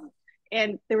basketball,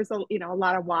 and there was a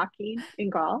lot of walking in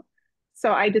golf.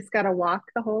 So I just got to walk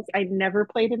the holes. I never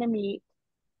played in a meet.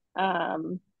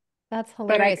 Um, That's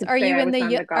but I hilarious. could say I was on the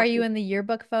Are golf you team. in the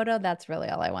yearbook photo? That's really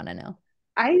all I want to know.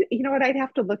 You know what? I'd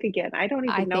have to look again. I don't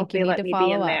I even know if think you they need let to me be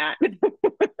follow in up.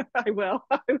 that. I will.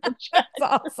 I will check. That's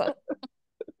awesome.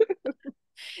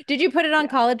 Did you put it on Yeah.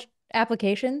 college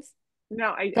applications?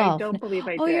 No, I Golf. don't believe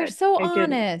I Oh, you're did. so I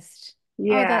didn't. honest. Oh,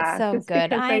 that's Yeah, so just good.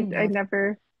 because I I know that.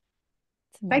 never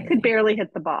It's I could amazing. barely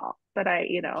hit the ball, but Okay.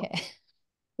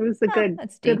 it was a Ah, good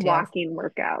that's good details. walking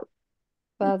workout.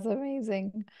 That's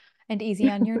amazing. And easy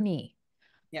on your knee.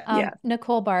 Yes. Yes.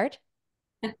 Nicole Bart,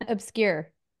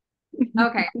 obscure.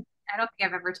 Okay. I don't think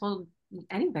I've ever told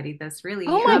anybody this Oh really.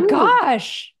 my Ooh.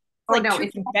 gosh. It's Oh like no, true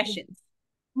it's confessions.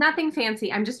 nothing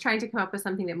fancy. I'm just trying to come up with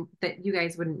something that you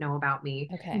guys wouldn't know about me.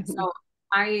 Okay. Mhm. So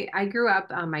I grew up.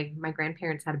 My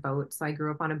grandparents had a boat, so I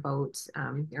grew up on a boat,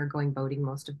 or going boating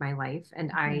most of my life. And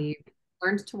Yeah. I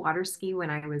learned to water ski when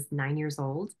I was 9 years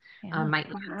old. Yeah. My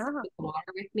aunt Wow. took the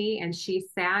water with me, and she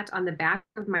sat on the back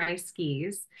of my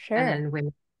skis. And Sure. then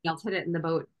when melted it and the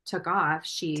boat took off,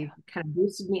 she kind of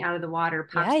boosted me out of the water,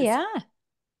 Yeah, popped the yeah.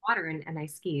 water, and I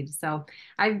skied. So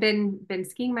I've been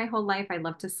skiing my whole life. I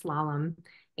love to slalom.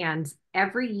 And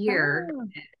every year, Oh.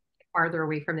 farther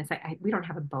away from this, we don't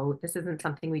have a boat. This isn't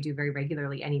something we do very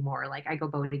regularly anymore. Like I go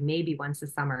boating maybe once a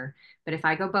summer, but if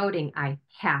I go boating, I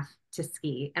have to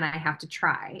ski and I have to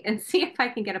try and see if I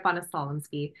can get up on a slalom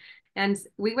ski. And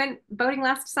we went boating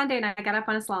last Sunday and I got up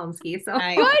on a slalom ski. So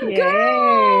I Good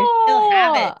Yay. still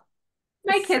have it. girl.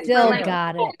 my kids were Still like, Cute.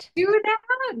 got "Oh, it. do that,"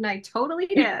 and I totally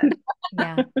did.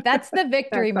 Yeah. That's the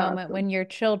victory That's moment awesome. when your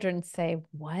children say,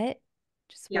 "What?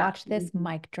 Just Yeah. watch this Mhm.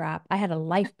 mic drop. I had a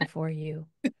life before you."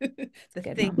 It's The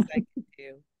good, things mama. I can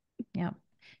do. Yeah.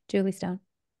 Julie Stone.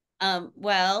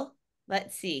 Well,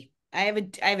 let's see. I have a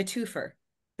twofer.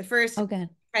 The first Oh, good.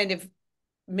 kind of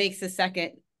makes the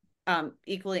second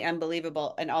equally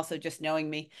unbelievable, and also just knowing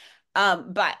me.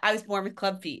 But I was born with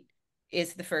club feet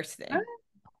is the first thing.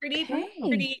 Pretty Okay.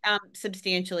 pretty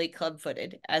substantially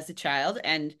club-footed as a child,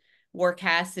 and wore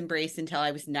casts and brace until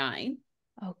I was 9.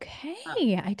 Um,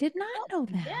 Okay. I did not know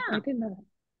that. I yeah. didn't know.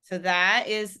 So that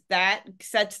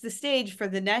sets the stage for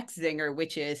the next zinger,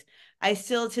 which is I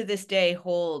still to this day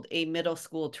hold a middle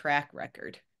school track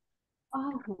record.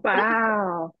 Oh,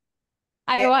 Wow.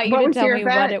 I It, want you What to was tell your me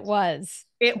what event? it was.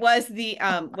 it was the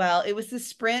it was the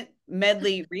sprint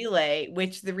medley relay,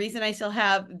 which the reason I still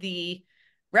have the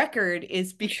record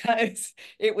is because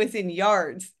it was in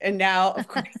yards, and now of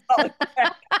course all it's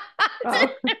back to Oh,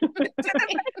 the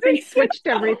they metric switched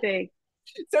system. everything.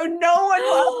 So no one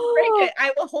will ever break it.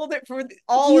 I will hold it for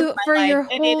all of You for my life, your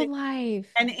whole life.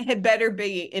 and it had better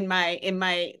be in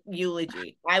my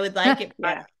eulogy. I would like it.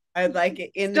 Yeah. I would like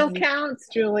it in the Still counts,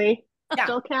 Julie. yeah.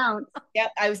 Still counts. Yeah,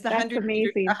 I was the That's 100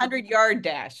 meter, amazing. 100-yard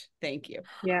dash. Thank you.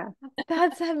 Yeah.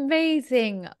 That's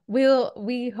amazing.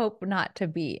 We hope not to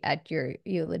be at your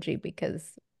eulogy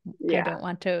because Yeah. That I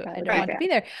would don't be Right. want to bad. be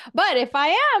there. But if I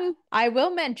am, I will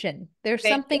mention there's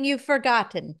Thank you. something you've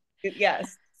forgotten.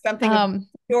 Yes, something of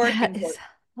historic That is importance.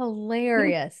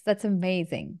 hilarious. That's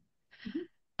amazing.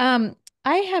 Um,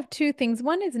 I have two things.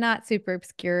 One is not super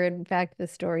obscure. In fact, the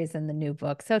story is in the new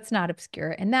book, so it's not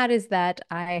obscure. And that is that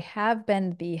I have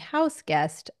been the house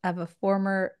guest of a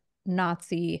former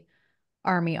Nazi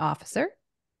Army officer.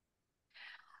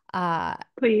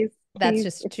 Please, That's please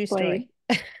just a true explain.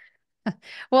 story.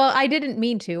 Well, I didn't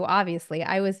mean to, obviously.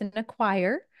 I was in a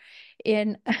choir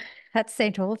in at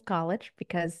St. Olaf College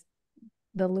because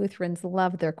the Lutherans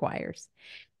love their choirs.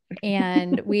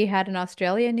 And we had an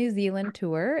Australia, New Zealand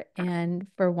tour. And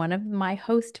for one of my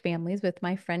host families with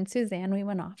my friend Suzanne, we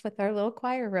went off with our little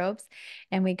choir robes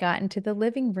and we got into the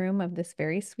living room of this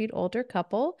very sweet older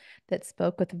couple that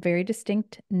spoke with a very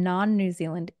distinct non-New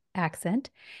Zealand accent.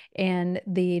 And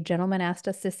the gentleman asked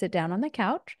us to sit down on the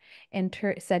couch and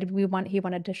said he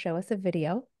wanted to show us a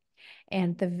video.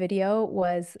 And the video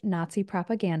was Nazi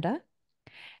propaganda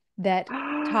that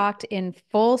talked in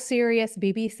full serious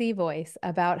BBC voice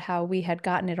about how we had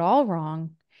gotten it all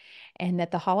wrong and that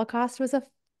the Holocaust was a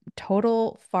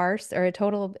total farce or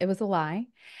it was a lie.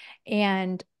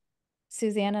 And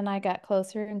Suzanne and I got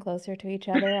closer and closer to each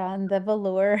other on the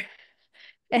velour.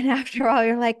 And after all,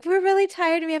 you're like, we're really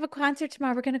tired and we have a concert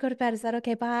tomorrow. We're going to go to bed. Is that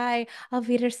okay? Bye. Auf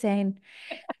Wiedersehen.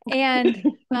 And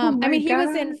Oh I my mean, God.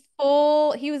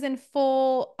 he was in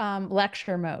full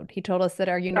lecture mode. He told us that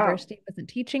our Oh, university wasn't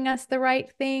teaching us the right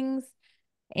things.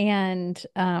 And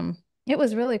it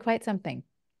was really quite something.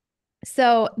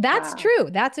 So that's wow. true.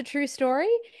 That's a true story.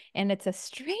 And it's a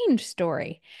strange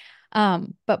story.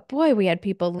 But boy, we had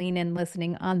people lean in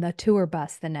listening on the tour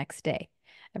bus the next day.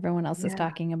 Everyone else was Yeah.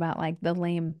 talking about like the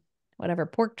lame, whatever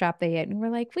pork chop they ate. And we're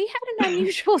like, we had an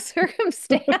unusual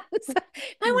circumstance.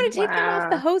 I want to take them off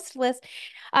the Wow. host list.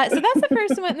 So that's the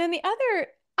first one. And then the other,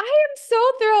 I am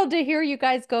so thrilled to hear you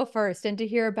guys go first and to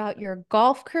hear about your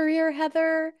golf career,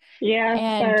 Heather, Yeah,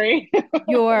 and sorry. Not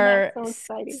your so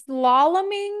exciting.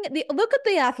 slaloming. Look at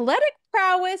the athletic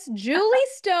prowess, Julie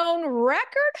Stone,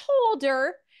 record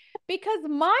holder, because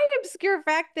my obscure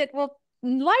fact that will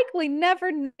likely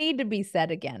never need to be said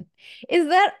again is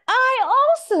that I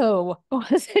also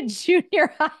was a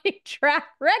junior high track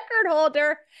record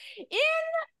holder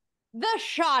in the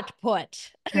shot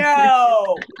put.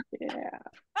 No. Yeah.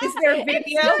 Is there It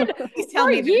video? stood Please tell for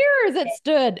me there's years. It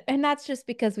stood, and that's just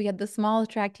because we had the smallest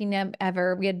track team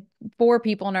ever. We had 4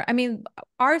 people in our. I mean,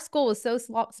 our school was so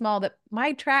small that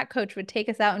my track coach would take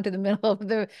us out into the middle of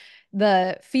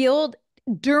the field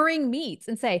during meets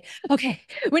and say, "Okay,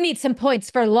 we need some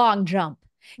points for long jump.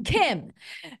 Kim,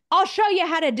 I'll show you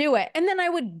how to do it." And then I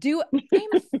would do.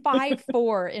 I'm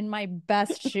 5'4" in my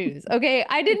best shoes. Okay,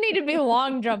 I didn't need to be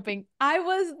long jumping. I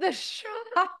was the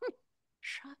shot.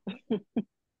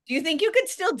 Do you think you could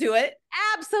still do it?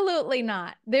 Absolutely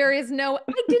not. There is no,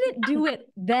 I didn't do it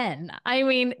then. I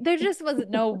mean, there just was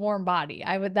no warm body.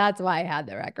 That's why I had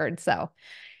the record. So,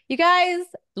 you guys,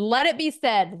 let it be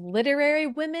said, literary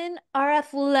women are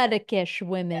athletic-ish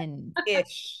women.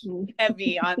 Ish.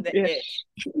 Heavy on the ish.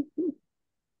 Ish.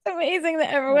 It's amazing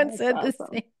that everyone That's said the awesome.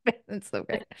 same thing. It's so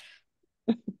great.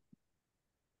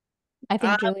 I Um,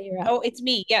 think Julie, you're up. oh, it's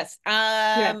me. Yes.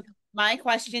 Yes. My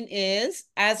question is,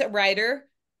 as a writer,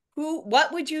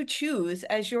 what would you choose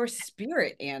as your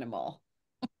spirit animal?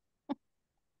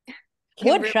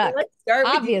 Kimberly, Woodchuck, let's start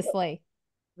with you. obviously.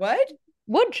 What?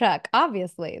 Woodchuck,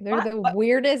 obviously. They're the What?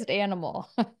 weirdest animal.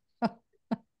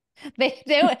 They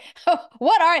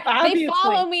what are they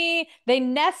follow Obviously. me, they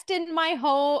nest in my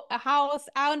whole house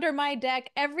under my deck.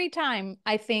 Every time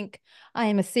I think I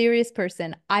am a serious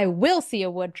person, I will see a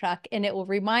woodchuck and it will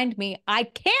remind me I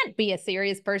can't be a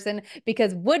serious person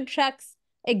because woodchucks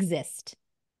exist.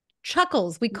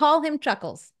 Chuckles, we call him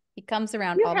Chuckles. He comes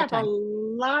around You all the have a time.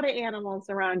 lot of animals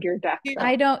around your deck,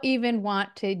 I though. don't even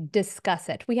want to discuss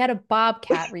it. We had a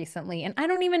bobcat recently and I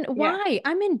don't even Yeah. why.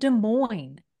 I'm in Des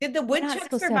Moines. Did the We're not woodchuck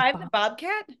supposed to have survive the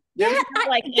bobcat? yeah, There was no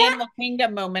like that animal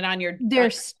kingdom moment on your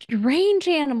they're strange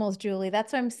animals, Julie.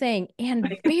 That's what I'm saying. And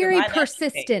they could very survive anything.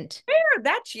 persistent. There,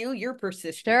 that's you. You're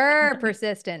persistent. Sure,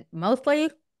 persistent. Mostly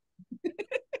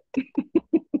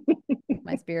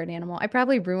my spirit animal. I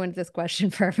probably ruined this question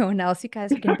for everyone else. You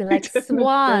guys are going to be like That's great.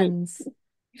 swans,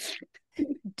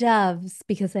 doves,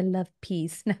 because I love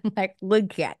peace. And I'm like,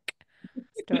 look at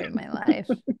story of my life.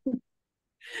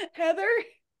 Heather,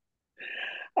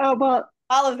 Oh, well,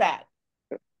 all of that.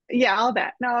 yeah, all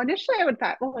that. No, initially I would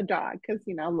thought, well, a dog, because,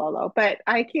 Lolo. But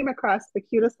I came across the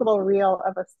cutest little reel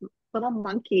of a little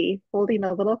monkey holding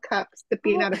a little cup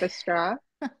sipping Oh, out of a straw.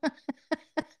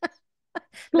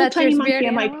 Little that's your tiny monkey. spirit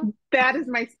I'm like, animal? that is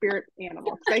my spirit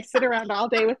animal. Because I sit around all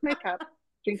day with my cup,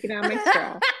 drinking out of my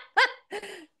straw.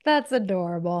 That's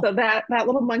adorable. So that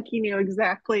little monkey knew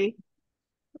exactly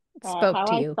Spoke how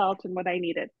to I you. felt and what I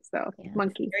needed. So, Yes.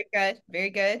 monkey. Very good. Very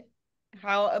good.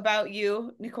 How about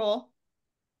you, Nicole?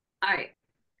 I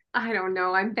I don't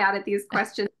know. I'm bad at these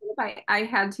questions. If I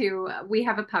had to, we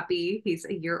have a puppy. He's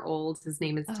a year old. His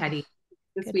name is Oh, Teddy.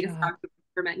 the Good sweetest job. dog you've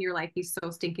ever met in your life. He's so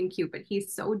stinking cute, but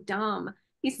he's so dumb.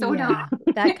 He's so dumb.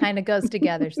 Yeah, that kind of goes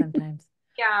together sometimes.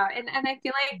 Yeah, and I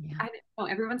feel like Yeah. I don't know,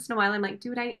 every once in a while I'm like,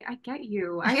 dude, I get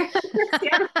you. I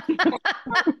understand.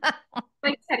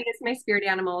 Like Teddy is my spirit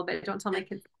animal, but don't tell my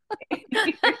kids.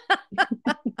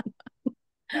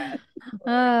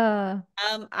 Uh,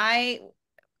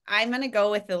 I'm gonna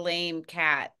go with the lame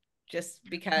cat just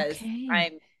because okay.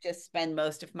 I'm just spend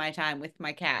most of my time with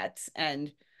my cats,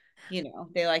 and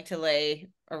they like to lay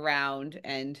around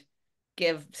and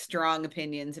give strong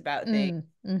opinions about things,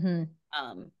 Mm-hmm.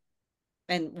 um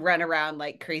and run around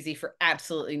like crazy for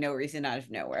absolutely no reason out of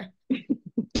nowhere.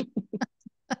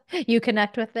 You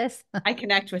connect with this? I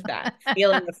connect with that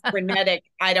feeling of frenetic.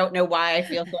 I don't know why I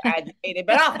feel so agitated,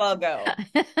 but off I'll go.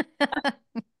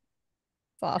 It's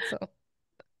awesome.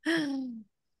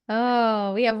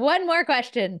 Oh, we have one more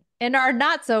question in our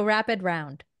not so rapid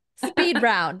round. Speed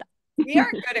round. We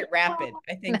are good at rapid.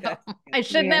 I No, think that's I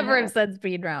should never Yeah. have said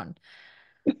speed round.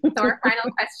 So our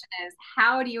final question is,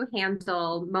 how do you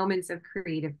handle moments of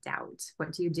creative doubt?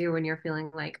 What do you do when you're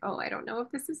feeling like, oh, I don't know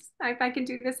if I can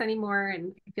do this anymore?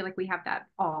 And I feel like we have that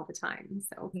all the time.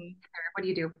 So Heather, what do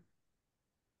you do?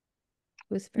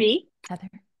 Who's first? Me? Heather.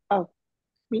 Oh,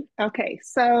 me. Okay.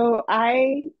 So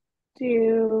I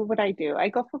do what I do. I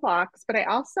go for walks, but I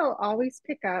also always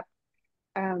pick up.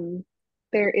 Um,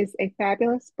 there is a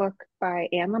fabulous book by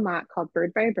Anne Lamott called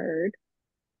Bird by Bird,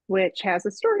 which has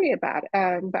a story about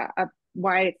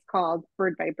why it's called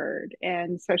Bird by Bird.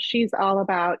 And so she's all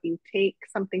about you take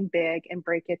something big and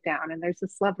break it down. And there's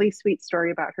this lovely, sweet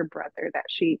story about her brother that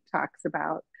she talks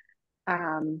about,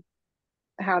 um,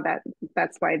 how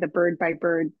that's why the Bird by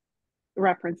Bird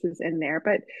references in there.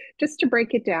 But just to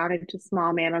break it down into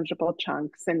small, manageable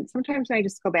chunks. And sometimes I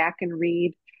just go back and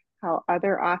read how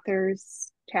other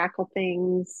authors tackle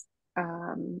things,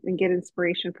 and get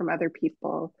inspiration from other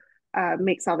people.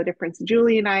 Makes all the difference.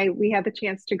 Julie and I, we had the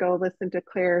chance to go listen to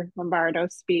Claire Lombardo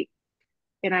speak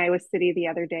in Iowa City the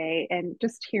other day, and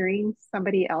just hearing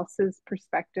somebody else's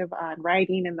perspective on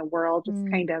writing in the world just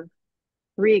Mm. kind of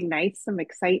reignites some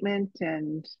excitement,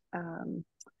 and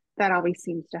that always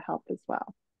seems to help as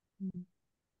well.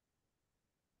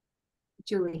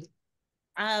 Julie.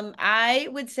 I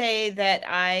would say that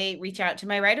I reach out to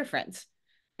my writer friends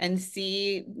and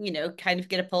see, kind of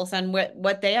get a pulse on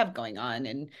what they have going on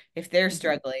and if they're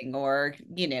struggling, or,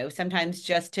 sometimes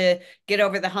just to get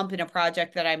over the hump in a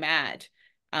project that I'm at.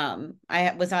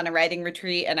 I was on a writing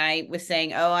retreat and I was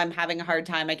saying, oh, I'm having a hard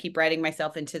time. I keep writing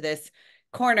myself into this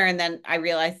corner. And then I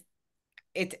realized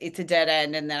it's a dead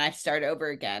end. And then I start over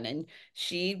again. And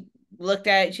she looked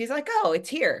at it. She's like, oh, it's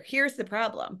here. Here's the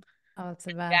problem. Oh, it's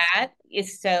the best. That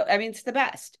is so, I mean, it's the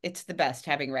best. It's the best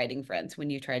having writing friends when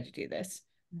you try to do this.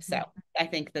 So I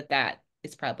think that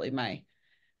is probably my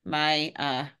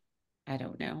I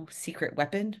don't know, secret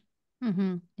weapon.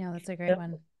 Yeah, that's a great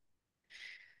one.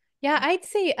 Yeah, I'd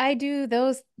say I do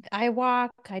those. I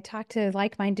walk, I talk to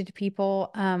like-minded people.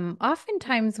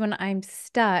 Oftentimes when I'm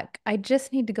stuck, I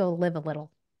just need to go live a little,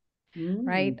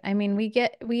 right? I mean,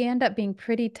 we end up being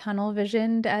pretty tunnel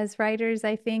visioned as writers,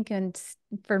 I think. And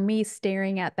for me,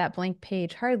 staring at that blank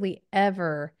page hardly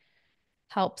ever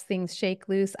helps things shake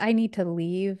loose. I need to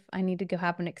leave. I need to go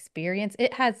have an experience.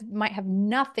 Might have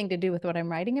nothing to do with what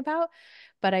I'm writing about,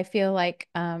 but I feel like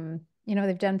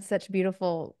they've done such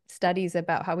beautiful studies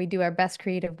about how we do our best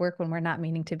creative work when we're not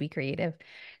meaning to be creative.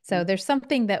 So there's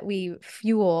something that we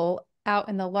fuel out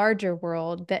in the larger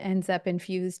world that ends up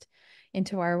infused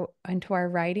into our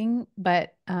writing,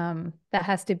 but that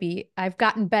has to be, I've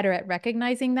gotten better at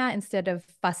recognizing that instead of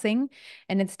fussing,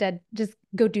 and instead just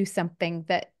go do something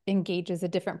that engages a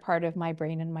different part of my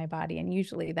brain and my body, and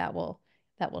usually that will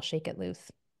shake it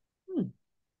loose.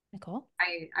 Nicole?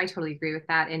 I totally agree with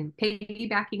that. And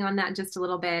piggybacking on that just a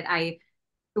little bit,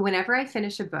 whenever I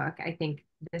finish a book, I think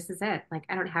this is it. Like,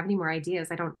 I don't have any more ideas.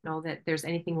 I don't know that there's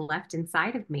anything left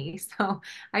inside of me. So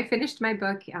I finished my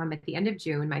book at the end of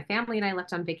June. My family and I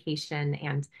left on vacation,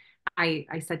 and I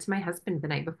said to my husband the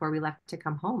night before we left to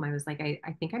come home, I was like,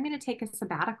 I think I'm going to take a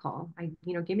sabbatical.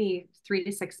 Give me 3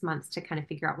 to 6 months to kind of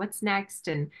figure out what's next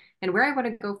and where I want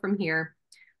to go from here.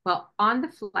 Well, on the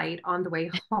flight on the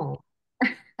way home,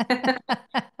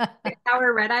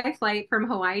 6-hour red-eye flight from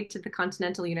Hawaii to the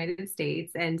continental United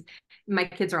States. And my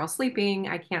kids are all sleeping.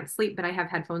 I can't sleep, but I have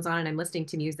headphones on and I'm listening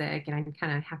to music and I'm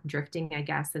kind of half drifting, I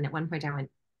guess. And at one point I went,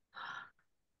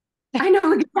 I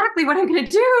know exactly what I'm going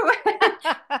to do.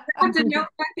 I have to know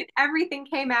that everything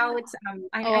came out.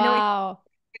 I know what Wow.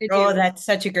 I'm Oh, going to do. that's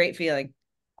such a great feeling.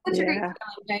 Such a great Yeah.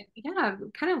 feeling. But yeah,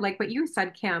 kind of like what you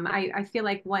said, Kim. I feel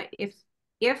like what if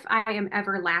I am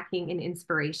ever lacking in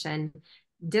inspiration,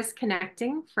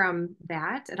 disconnecting from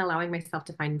that and allowing myself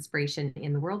to find inspiration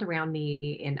in the world around me,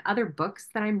 in other books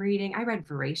that I'm reading. I read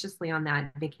voraciously on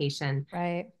that vacation,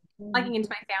 Right. plugging into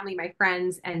my family, my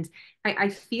friends, and I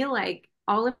feel like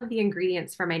all of the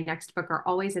ingredients for my next book are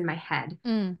always in my head.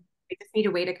 Mm. I just need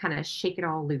a way to kind of shake it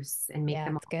all loose and make Yeah,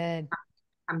 them it's all good.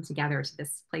 come together to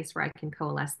this place where I can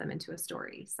coalesce them into a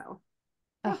story. So,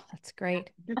 Oh, that's great.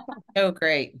 So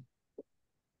great.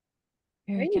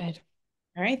 Very Great. good.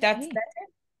 All right, that's Okay.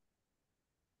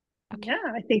 Okay.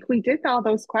 Yeah, I think we did all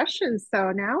those questions.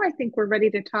 So now I think we're ready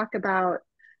to talk about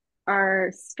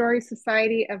our Story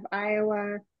Society of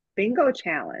Iowa Bingo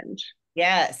Challenge.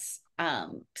 yes.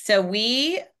 So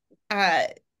we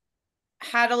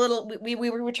had a little we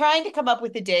were trying to come up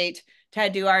with a date to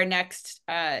do our next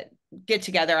get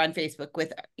together on Facebook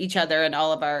with each other and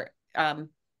all of our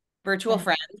virtual Right.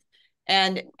 friends.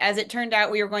 And as it turned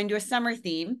out, we were going to a summer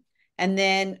theme. And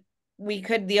then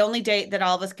the only date that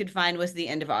all of us could find was the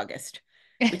end of August,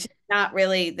 which is not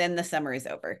really, then the summer is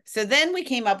over. So then we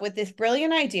came up with this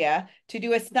brilliant idea to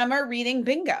do a summer reading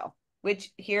bingo,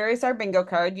 which here is our bingo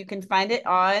card. You can find it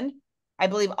on, I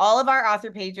believe, all of our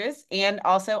author pages and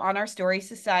also on our Story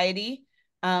Society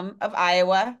of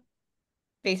Iowa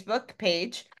Facebook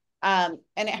page. And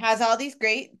it has all these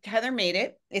great, Heather made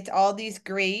it. It's all these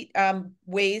great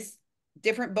ways,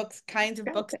 different books, kinds of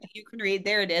books that you can read.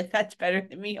 There it is. That's better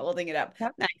than me holding it up.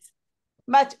 Yep.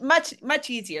 Nice. Much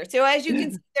easier. So as you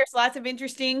can see, there's lots of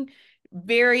interesting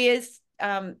various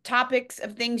topics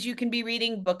of things you can be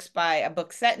reading. Books by a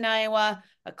book set in Iowa,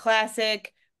 a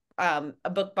classic, a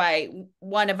book by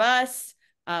one of us,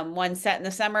 one set in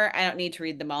the summer. I don't need to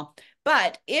read them all.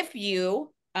 But if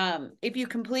you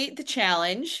complete the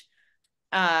challenge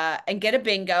and get a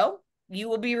bingo, you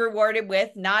will be rewarded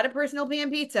with not a personal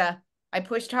pan pizza. I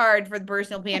pushed hard for the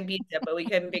personal pan pizza, but we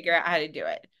couldn't figure out how to do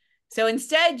it. So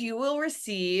instead, you will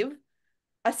receive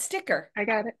a sticker. I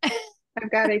got it. I've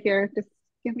got it here. Just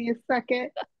give me a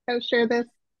second. I'll share this.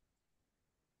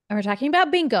 And we're talking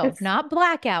about bingo, It's not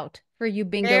blackout for you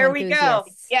bingo There we go.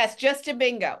 enthusiasts. Yes, just a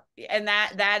bingo. And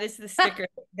that is the sticker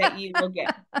that you will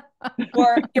get.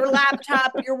 Or your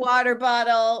laptop, your water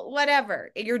bottle,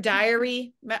 whatever, your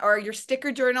diary or your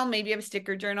sticker journal. Maybe you have a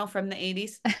sticker journal from the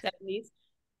 80s, 70s.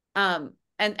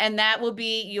 And that will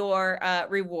be your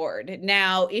reward.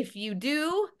 Now, if you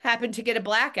do happen to get a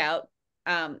blackout,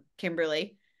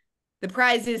 Kimberly, the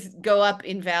prizes go up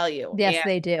in value. Yes, and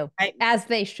they do. As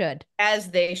they should.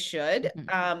 As they should.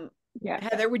 Mhm. yeah.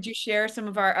 Heather, would you share some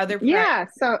of our other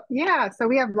prizes? So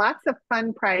we have lots of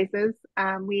fun prizes.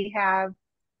 We have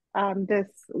this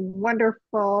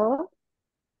wonderful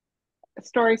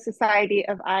Story Society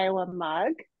of Iowa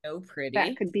mug So that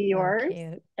pretty. could be So yours.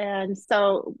 cute. And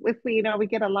so if we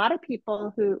get a lot of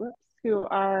people who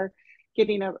are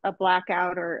getting a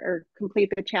blackout or complete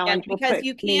the And challenge, we'll because put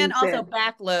you can names also in.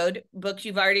 backload books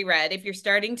you've already read. If you're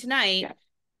starting tonight, Yeah.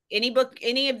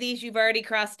 any of these you've already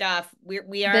crossed off.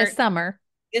 We are This summer.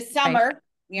 this summer. Right.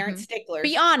 We aren't Mhm. sticklers.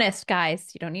 Be honest,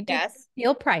 guys. You don't need to Yes.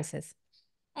 steal prices.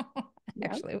 Yeah.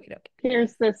 Actually, we don't.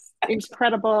 Here's this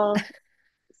incredible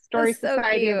Story That's so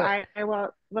Society of cute.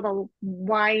 Iowa little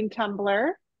wine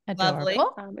tumbler Lovely.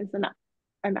 Adorable. is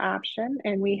an option.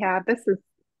 And we have this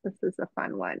is a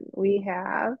fun one. We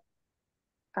have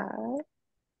uh,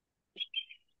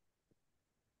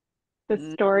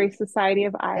 the Story Society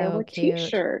of Iowa cute.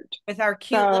 t-shirt. With our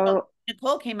cute little So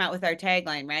Nicole came out with our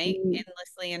tagline, right?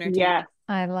 Endlessly entertaining. yes,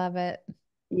 I love it.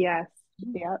 yes,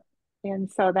 yep. And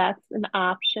so that's an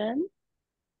option.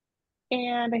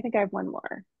 And I think I have one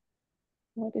more.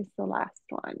 What is the last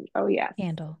one? Oh yes,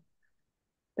 Candle.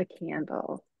 the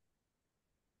candle.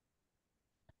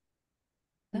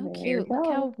 So There you cute. Look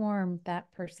go. how warm that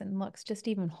person looks, just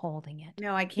even holding it.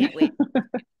 No, I can't wait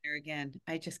there again.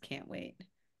 I just can't wait.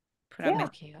 Put on Yeah. my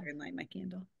sticker and light my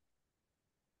candle.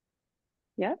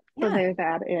 Yep. So Yeah. there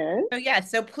that is. So yeah,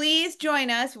 so please join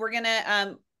us. We're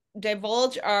gonna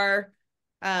divulge our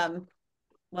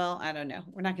well, I don't know.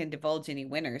 We're not gonna divulge any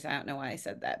winners. I don't know why I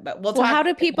said that, but we'll Well, talk how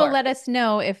do about it people more. let us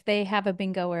know if they have a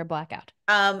bingo or a blackout?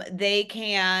 They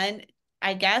can,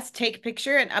 I guess, take a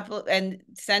picture and upload and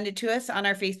send it to us on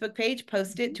our Facebook page,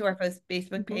 post it to our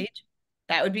Facebook page.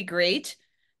 That would be great.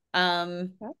 Yep.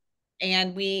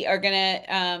 And we are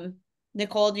gonna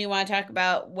Nicole, do you want to talk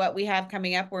about what we have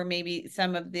coming up where maybe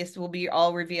some of this will be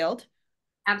all revealed?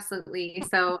 absolutely.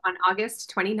 So on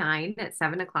August 29 at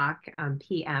 7 o'clock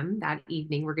p.m. that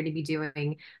evening, we're going to be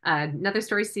doing another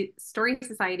Story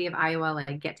Society of Iowa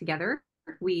like get together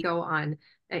We go on,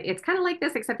 it's kind of like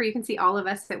this, except for you can see all of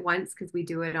us at once because we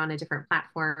do it on a different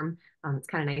platform. It's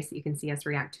kind of nice that you can see us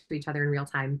react to each other in real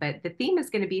time. But the theme is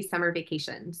going to be summer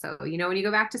vacation. So, you know, when you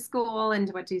go back to school and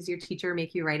what does your teacher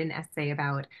make you write an essay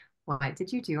about? What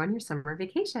did you do on your summer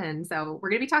vacation? So we're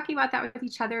going to be talking about that with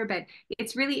each other, but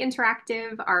it's really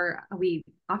interactive. We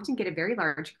often get a very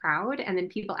large crowd and then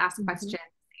people ask questions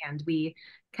and we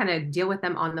kind of deal with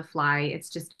them on the fly. It's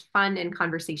just fun and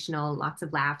conversational, lots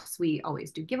of laughs. We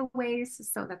always do giveaways.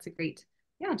 So that's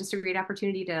just a great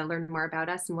opportunity to learn more about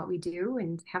us and what we do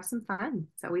and have some fun.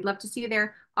 So we'd love to see you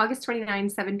there August 29,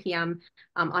 7 p.m.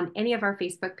 On any of our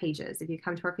Facebook pages. If you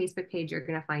come to our Facebook page, you're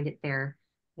going to find it there.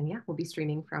 And yeah, we'll be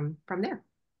streaming from there.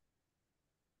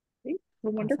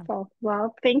 Well, wonderful. Awesome.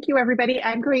 Well, thank you, everybody.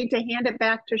 I'm going to hand it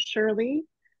back to Shirley,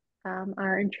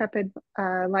 our intrepid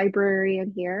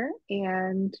librarian here,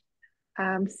 and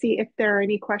see if there are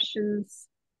any questions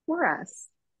for us.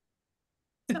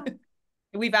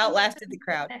 We've outlasted the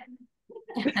crowd.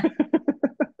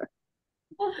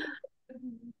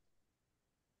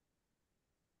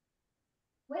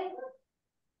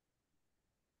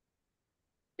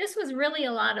 This was really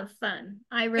a lot of fun.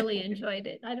 I really enjoyed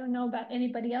it. I don't know about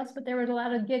anybody else, but there was a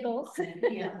lot of giggles.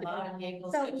 Yeah, a lot of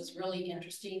giggles. So, it was really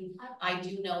interesting. I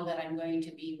do know that I'm going to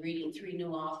be reading 3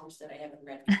 new authors that I haven't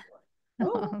read before.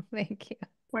 Oh, thank you.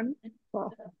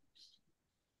 Wonderful.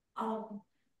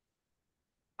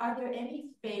 Are there any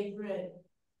favorite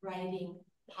writing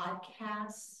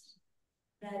podcasts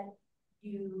that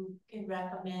you can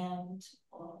recommend,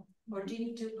 or do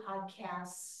you do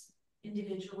podcasts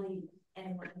individually?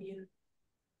 Any one of you?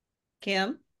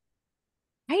 Kim?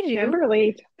 I do.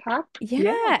 Kimberly, talk.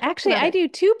 Yeah, actually, I do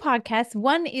 2 podcasts.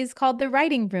 One is called The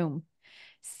Writing Room.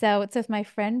 So it's with my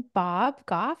friend Bob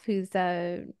Goff, who's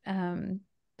a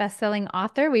best-selling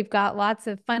author. We've got lots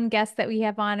of fun guests that we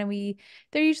have on, and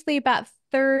they're usually about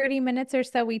 30 minutes or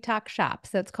so. We talk shop.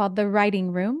 So it's called The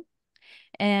Writing Room.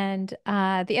 And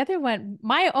the other one,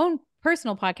 my own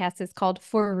personal podcast, is called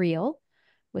For Real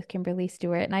with Kimberly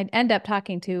Stewart. And I end up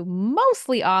talking to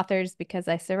mostly authors because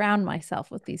I surround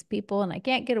myself with these people and I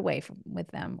can't get away from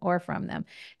them.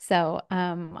 So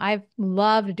I've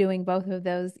loved doing both of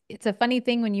those. It's a funny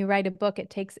thing when you write a book, it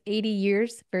takes 80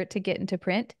 years for it to get into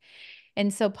print.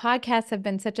 And so podcasts have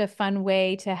been such a fun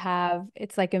way to have,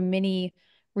 it's like a mini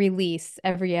release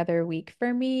every other week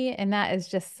for me. And that is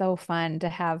just so fun to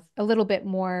have a little bit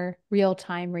more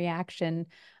real-time reaction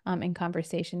and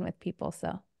conversation with people.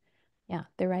 So yeah,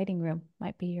 The Writing Room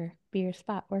might be your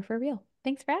spot, or For Real.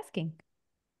 Thanks for asking.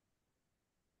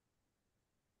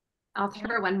 I'll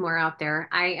throw one more out there.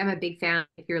 I am a big fan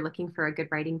if you're looking for a good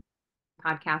writing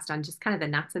podcast on just kind of the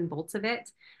nuts and bolts of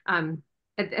it.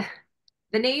 The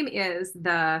name is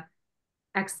The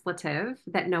Expletive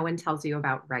That No One Tells You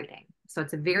About Writing. So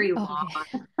it's a very long.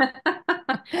 No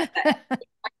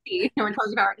one tells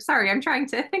you about. Sorry, I'm trying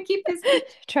to keep this.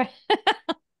 Try.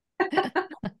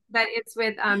 But it's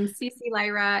with Cece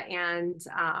Lyra and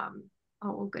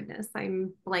oh goodness,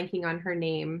 I'm blanking on her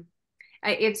name.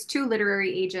 It's 2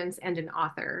 literary agents and an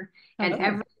author. And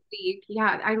every week,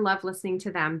 yeah, I love listening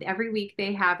to them. Every week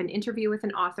they have an interview with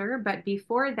an author, but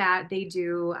before that they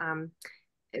go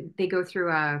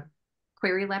through a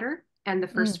query letter and the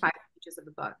first 5 pages of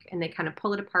the book, and they kind of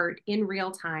pull it apart in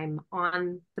real time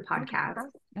on the podcast.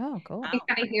 Oh, cool. You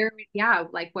kind of hear,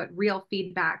 like what real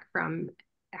feedback from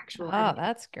actual. Oh,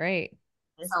 that's great.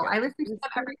 So I listen to them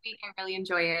every week. I really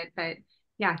enjoy it, but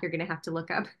yeah, you're going to have to look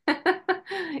up.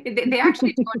 They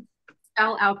actually don't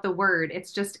spell out the word.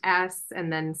 It's just S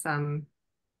and then some.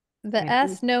 The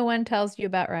S no one tells you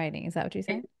about writing. Is that what you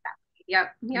said?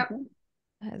 Yep.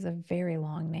 That is a very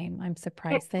long name. I'm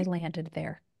surprised they landed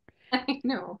there. I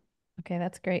know. Okay,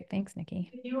 that's great. Thanks,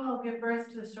 Nikki. Did you all give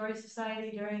birth to the Story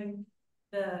Society during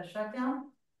the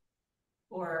shutdown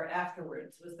or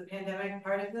afterwards? Was the pandemic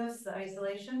part of this, the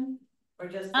isolation, or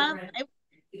just different,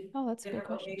 that's a good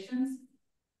question. locations?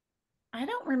 I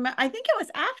don't remember. I think it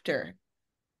was after.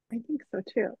 I think so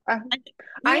too.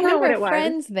 I know what it was.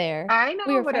 Friends there. I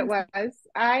know what it was.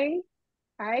 I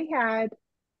had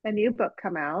a new book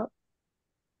come out,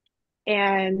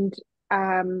 and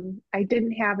I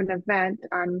didn't have an event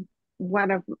on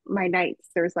one of my nights.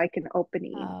 There was like an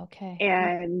opening. Oh, okay.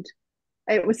 And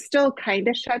it was still kind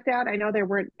of shut down. I know there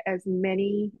weren't as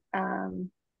many. There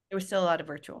was still a lot of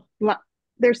virtual. It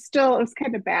was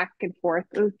kind of back and forth.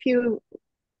 There was a few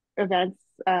events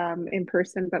in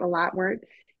person, but a lot weren't.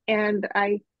 And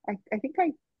I think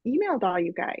I emailed all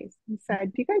you guys and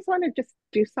said, do you guys want to just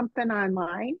do something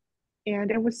online? And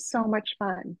it was so much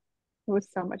fun. It was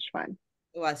so much fun.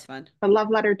 It was fun. A love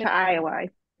letter to Iowa, I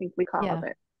think we called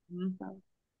it. Mm-hmm. So.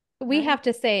 we Right. have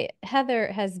to say Heather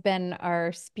has been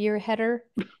our spearheader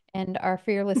and our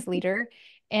fearless leader.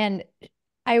 And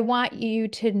I want you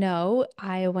to know,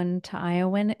 Iowan to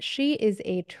Iowan, she is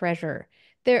a treasure.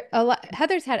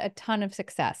 Heather's had a ton of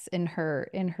success in her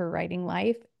writing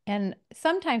life. And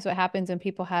sometimes what happens when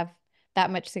people have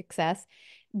that much success,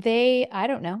 they, I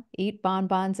don't know, eat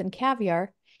bonbons and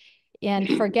caviar and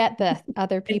forget the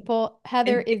other people.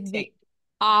 Heather And is the dictate.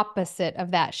 opposite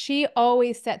of that. She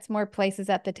always sets more places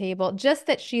at the table. Just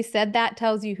that she said that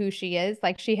tells you who she is.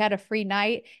 Like she had a free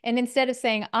night. And instead of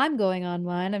saying, I'm going on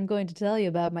one, I'm going to tell you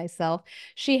about myself,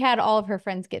 she had all of her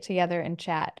friends get together and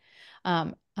chat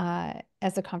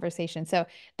as a conversation. So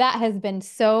that has been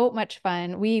so much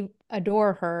fun. We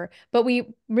adore her, but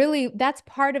we really, that's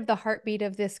part of the heartbeat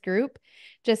of this group.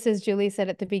 Just as Julie said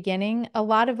at the beginning, a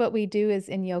lot of what we do is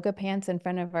in yoga pants in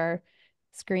front of our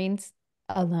screens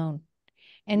alone.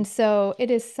 And so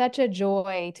it is such a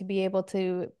joy to be able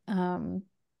to come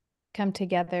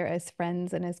together as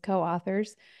friends and as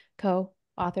co-authors, fellow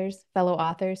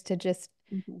authors to just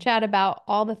chat about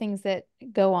all the things that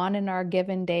go on in our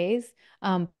given days.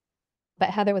 But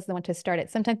Heather was the one to start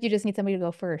it. Sometimes you just need somebody to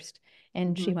go first,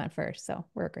 and she went first. So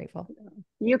we're grateful.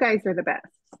 You guys are the best.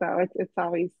 So it's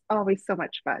always so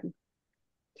much fun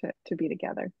to be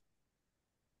together.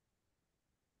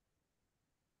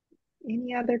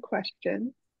 Any other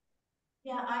questions?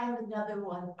 Yeah, I have another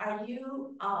one. Are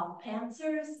you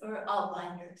pantsers or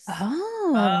outliners?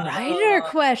 Oh, writer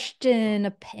question.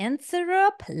 A pantser or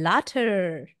a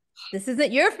plotter? This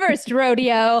isn't your first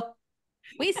rodeo.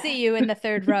 We see you in the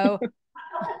third row.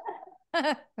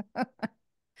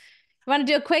 Want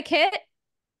to do a quick hit?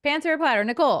 Pantser or plotter?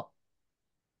 Nicole.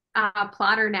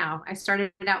 Plotter now. I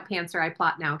started out pantser. I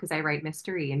plot now because I write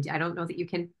mystery, and I don't know that you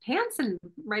can pants and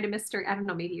write a mystery. I don't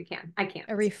know. Maybe you can. I can't.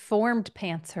 A reformed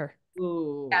pantser.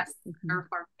 Ooh. Yes, a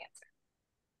reformed pantser.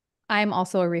 I'm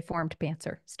also a reformed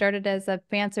pantser. Started as a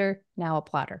pantser, now a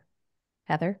plotter.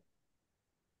 Heather?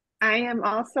 I am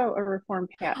also a reformed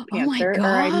Oh my pantser, or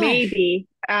I may gosh. be.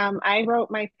 I wrote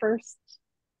my first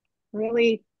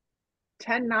really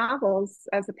 10 novels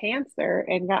as a pantser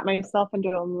and got myself into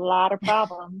a lot of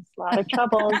problems, a lot of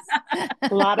troubles,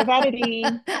 a lot of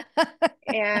editing.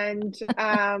 And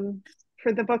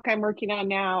for the book I'm working on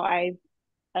now, I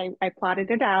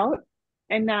plotted it out.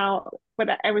 And now, but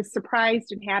I was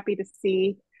surprised and happy to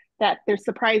see that their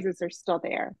surprises are still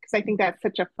there. Because I think that's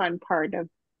such a fun part of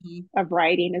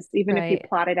writing is even if you Right.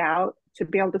 plot it out, to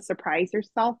be able to surprise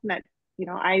yourself. And that,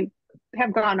 I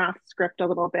have gone off script a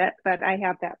little bit, but I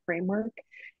have that framework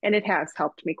and it has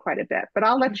helped me quite a bit. But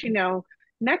I'll let you know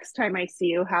next time I see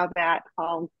you how that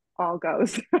all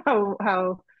goes,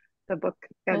 how the book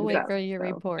We'll ends wait up. for your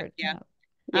So report. Yeah.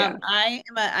 yeah.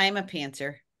 I'm a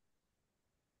pantser.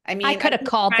 I I mean, could have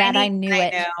called that. I knew I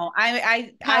it. know.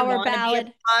 I Power want to be a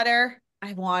ballad. plotter.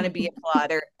 I want to be a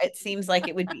plotter. It seems like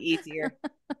it would be easier.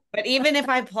 But even if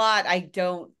I plot, I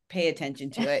don't pay attention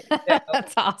to it. So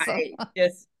That's awesome. I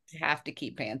just have to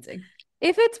keep pantsing.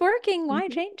 If it's working, why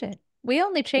change it? We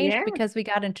only changed Yeah. because we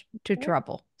got into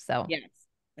trouble. So Yes,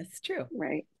 that's true.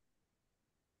 Right.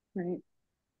 Right.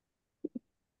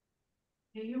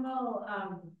 You all,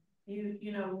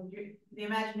 the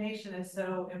imagination is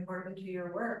so important to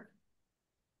your work.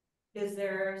 Is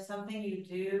there something you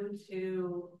do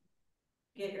to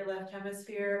get your left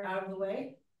hemisphere out of the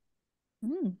way,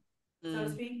 so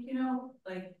to speak?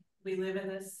 Like we live in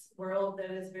this world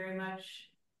that is very much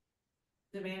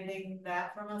demanding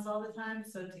that from us all the time.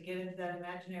 So to get into that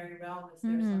imaginary realm, is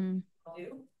there something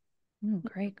you do?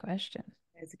 Great question.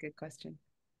 That's a good question.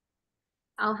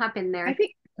 I'll hop in there. I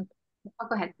think, Oh,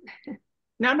 go ahead.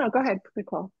 no, go ahead,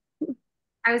 Nicole.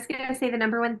 I was going to say the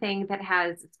number one thing that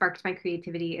has sparked my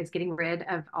creativity is getting rid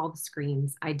of all the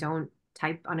screens. I don't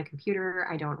type on a computer.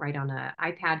 I don't write on an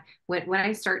iPad. When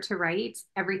I start to write,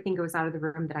 everything goes out of the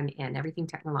room that I'm in, everything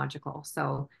technological.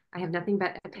 So I have nothing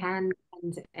but a pen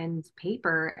and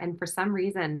paper. And for some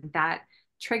reason, that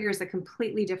triggers a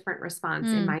completely different response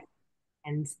in my,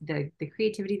 and the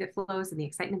creativity that flows and the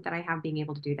excitement that I have being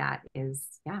able to do that is,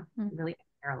 really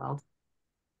unparalleled.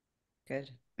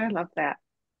 Good. I love that.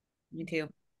 Me too.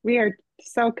 We are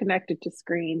so connected to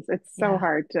screens. It's so Yeah.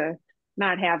 hard to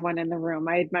not have one in the room.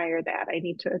 I admire that. I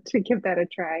need to give that a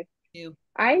try. You.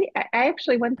 I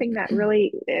actually, one thing that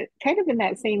really kind of in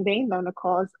that same vein though,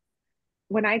 Nicole, is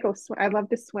when I go I love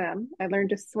to swim. I learned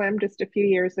to swim just a few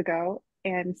years ago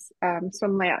and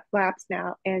swim laps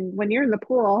now. And when you're in the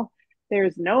pool,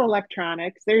 there's no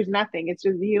electronics, there's nothing. It's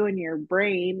just you and your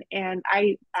brain. And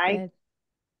I Good.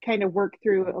 kind of work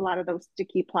through a lot of those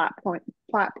sticky plot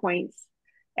points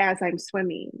as I'm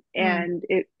swimming. And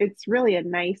it's really a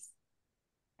nice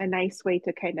a nice way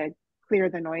to kind of clear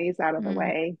the noise out of the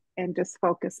way and just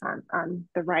focus on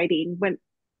the writing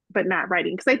but not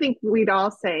writing. Because I think we'd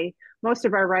all say most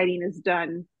of our writing is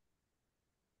done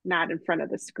not in front of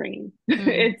the screen.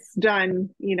 It's done,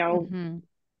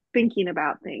 thinking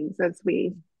about things as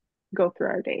we go through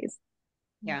our days.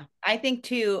 Yeah. I think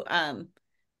too,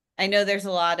 I know there's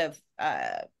a lot of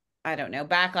I don't know,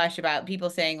 backlash about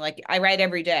people saying like I write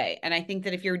every day. And I think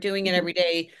that if you're doing it every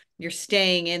day, you're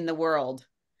staying in the world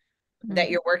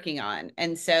that you're working on.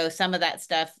 And so some of that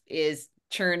stuff is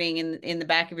churning in the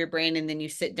back of your brain, and then you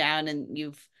sit down and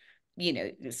you've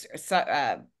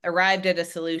arrived at a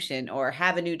solution or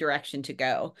have a new direction to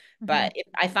go. But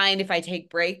I find if I take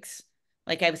breaks,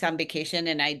 like I was on vacation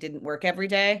and I didn't work every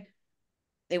day,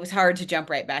 it was hard to jump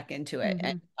right back into it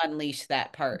and unleash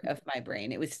that part of my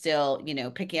brain. It was still,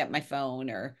 picking up my phone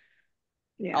or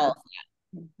all of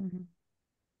that.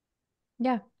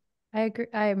 Yeah, I agree.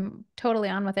 I'm totally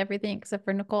on with everything except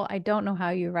for Nicole. I don't know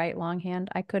how you write longhand.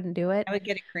 I couldn't do it. I would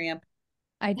get a cramp.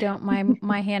 I don't,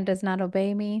 my hand does not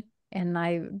obey me, and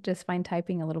I just find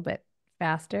typing a little bit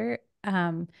faster.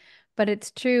 But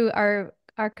it's true. Our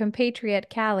compatriot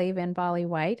Callie Van Bali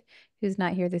White, who's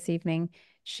not here this evening,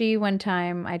 she one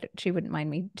time, she wouldn't mind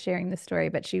me sharing the story,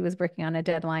 but she was working on a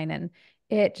deadline and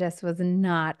it just was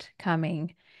not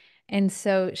coming. And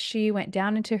so she went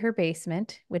down into her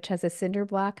basement, which has a cinder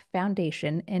block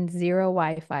foundation and zero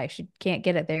Wi-Fi. She can't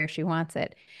get it there if she wants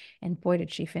it. And boy,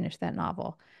 did she finish that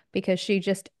novel, because she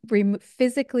just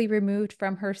physically removed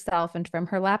from herself and from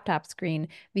her laptop screen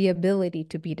the ability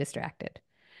to be distracted.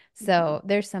 So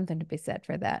there's something to be said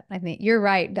for that. I think you're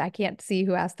right. I can't see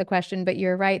who asked the question, but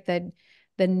you're right that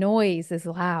the noise is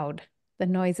loud. The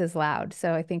noise is loud.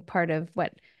 So I think part of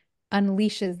what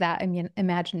unleashes that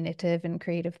imaginative and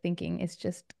creative thinking is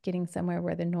just getting somewhere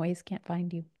where the noise can't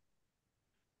find you.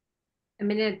 I'm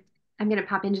gonna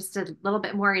pop in just a little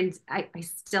bit more, and I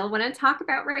still want to talk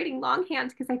about writing longhand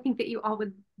because I think that you all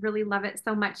would really love it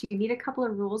so much. You need a couple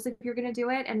of rules if you're gonna do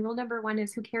it, and rule number one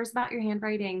is who cares about your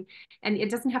handwriting, and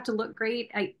it doesn't have to look great.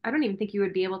 I don't even think you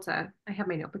would be able to. I have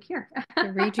my notebook here. To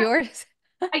read yours.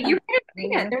 You couldn't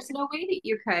read it. There's no way that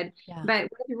you could. Yeah. But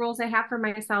one of the rules I have for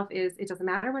myself is it doesn't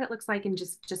matter what it looks like, and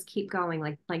just keep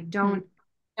going. Like don't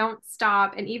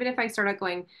stop. And even if I start out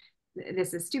going,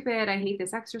 this is stupid, I hate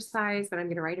this exercise, but I'm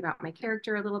going to write about my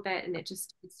character a little bit, and it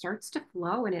starts to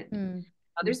flow. And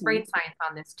there's brain science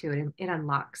on this too, and it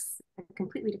unlocks a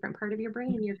completely different part of your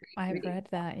brain and your creativity. I've read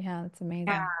that. Yeah, that's amazing.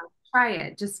 Yeah, try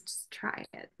it. Just try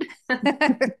it.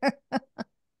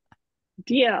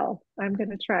 Deal. I'm going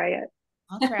to try it.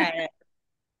 I'll try it.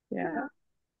 Yeah.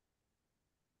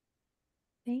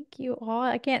 Thank you all.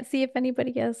 I can't see if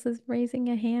anybody else is raising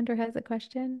a hand or has a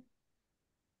question.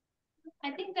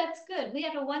 I think that's good. We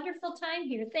had a wonderful time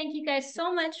here. Thank you guys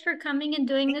so much for coming and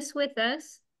doing this with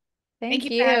us. Thank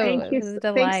you. Thank you. It was a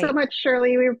delight. Thanks so much,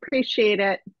 Shirley. We appreciate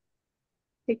it.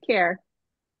 Take care.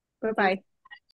 Bye-bye.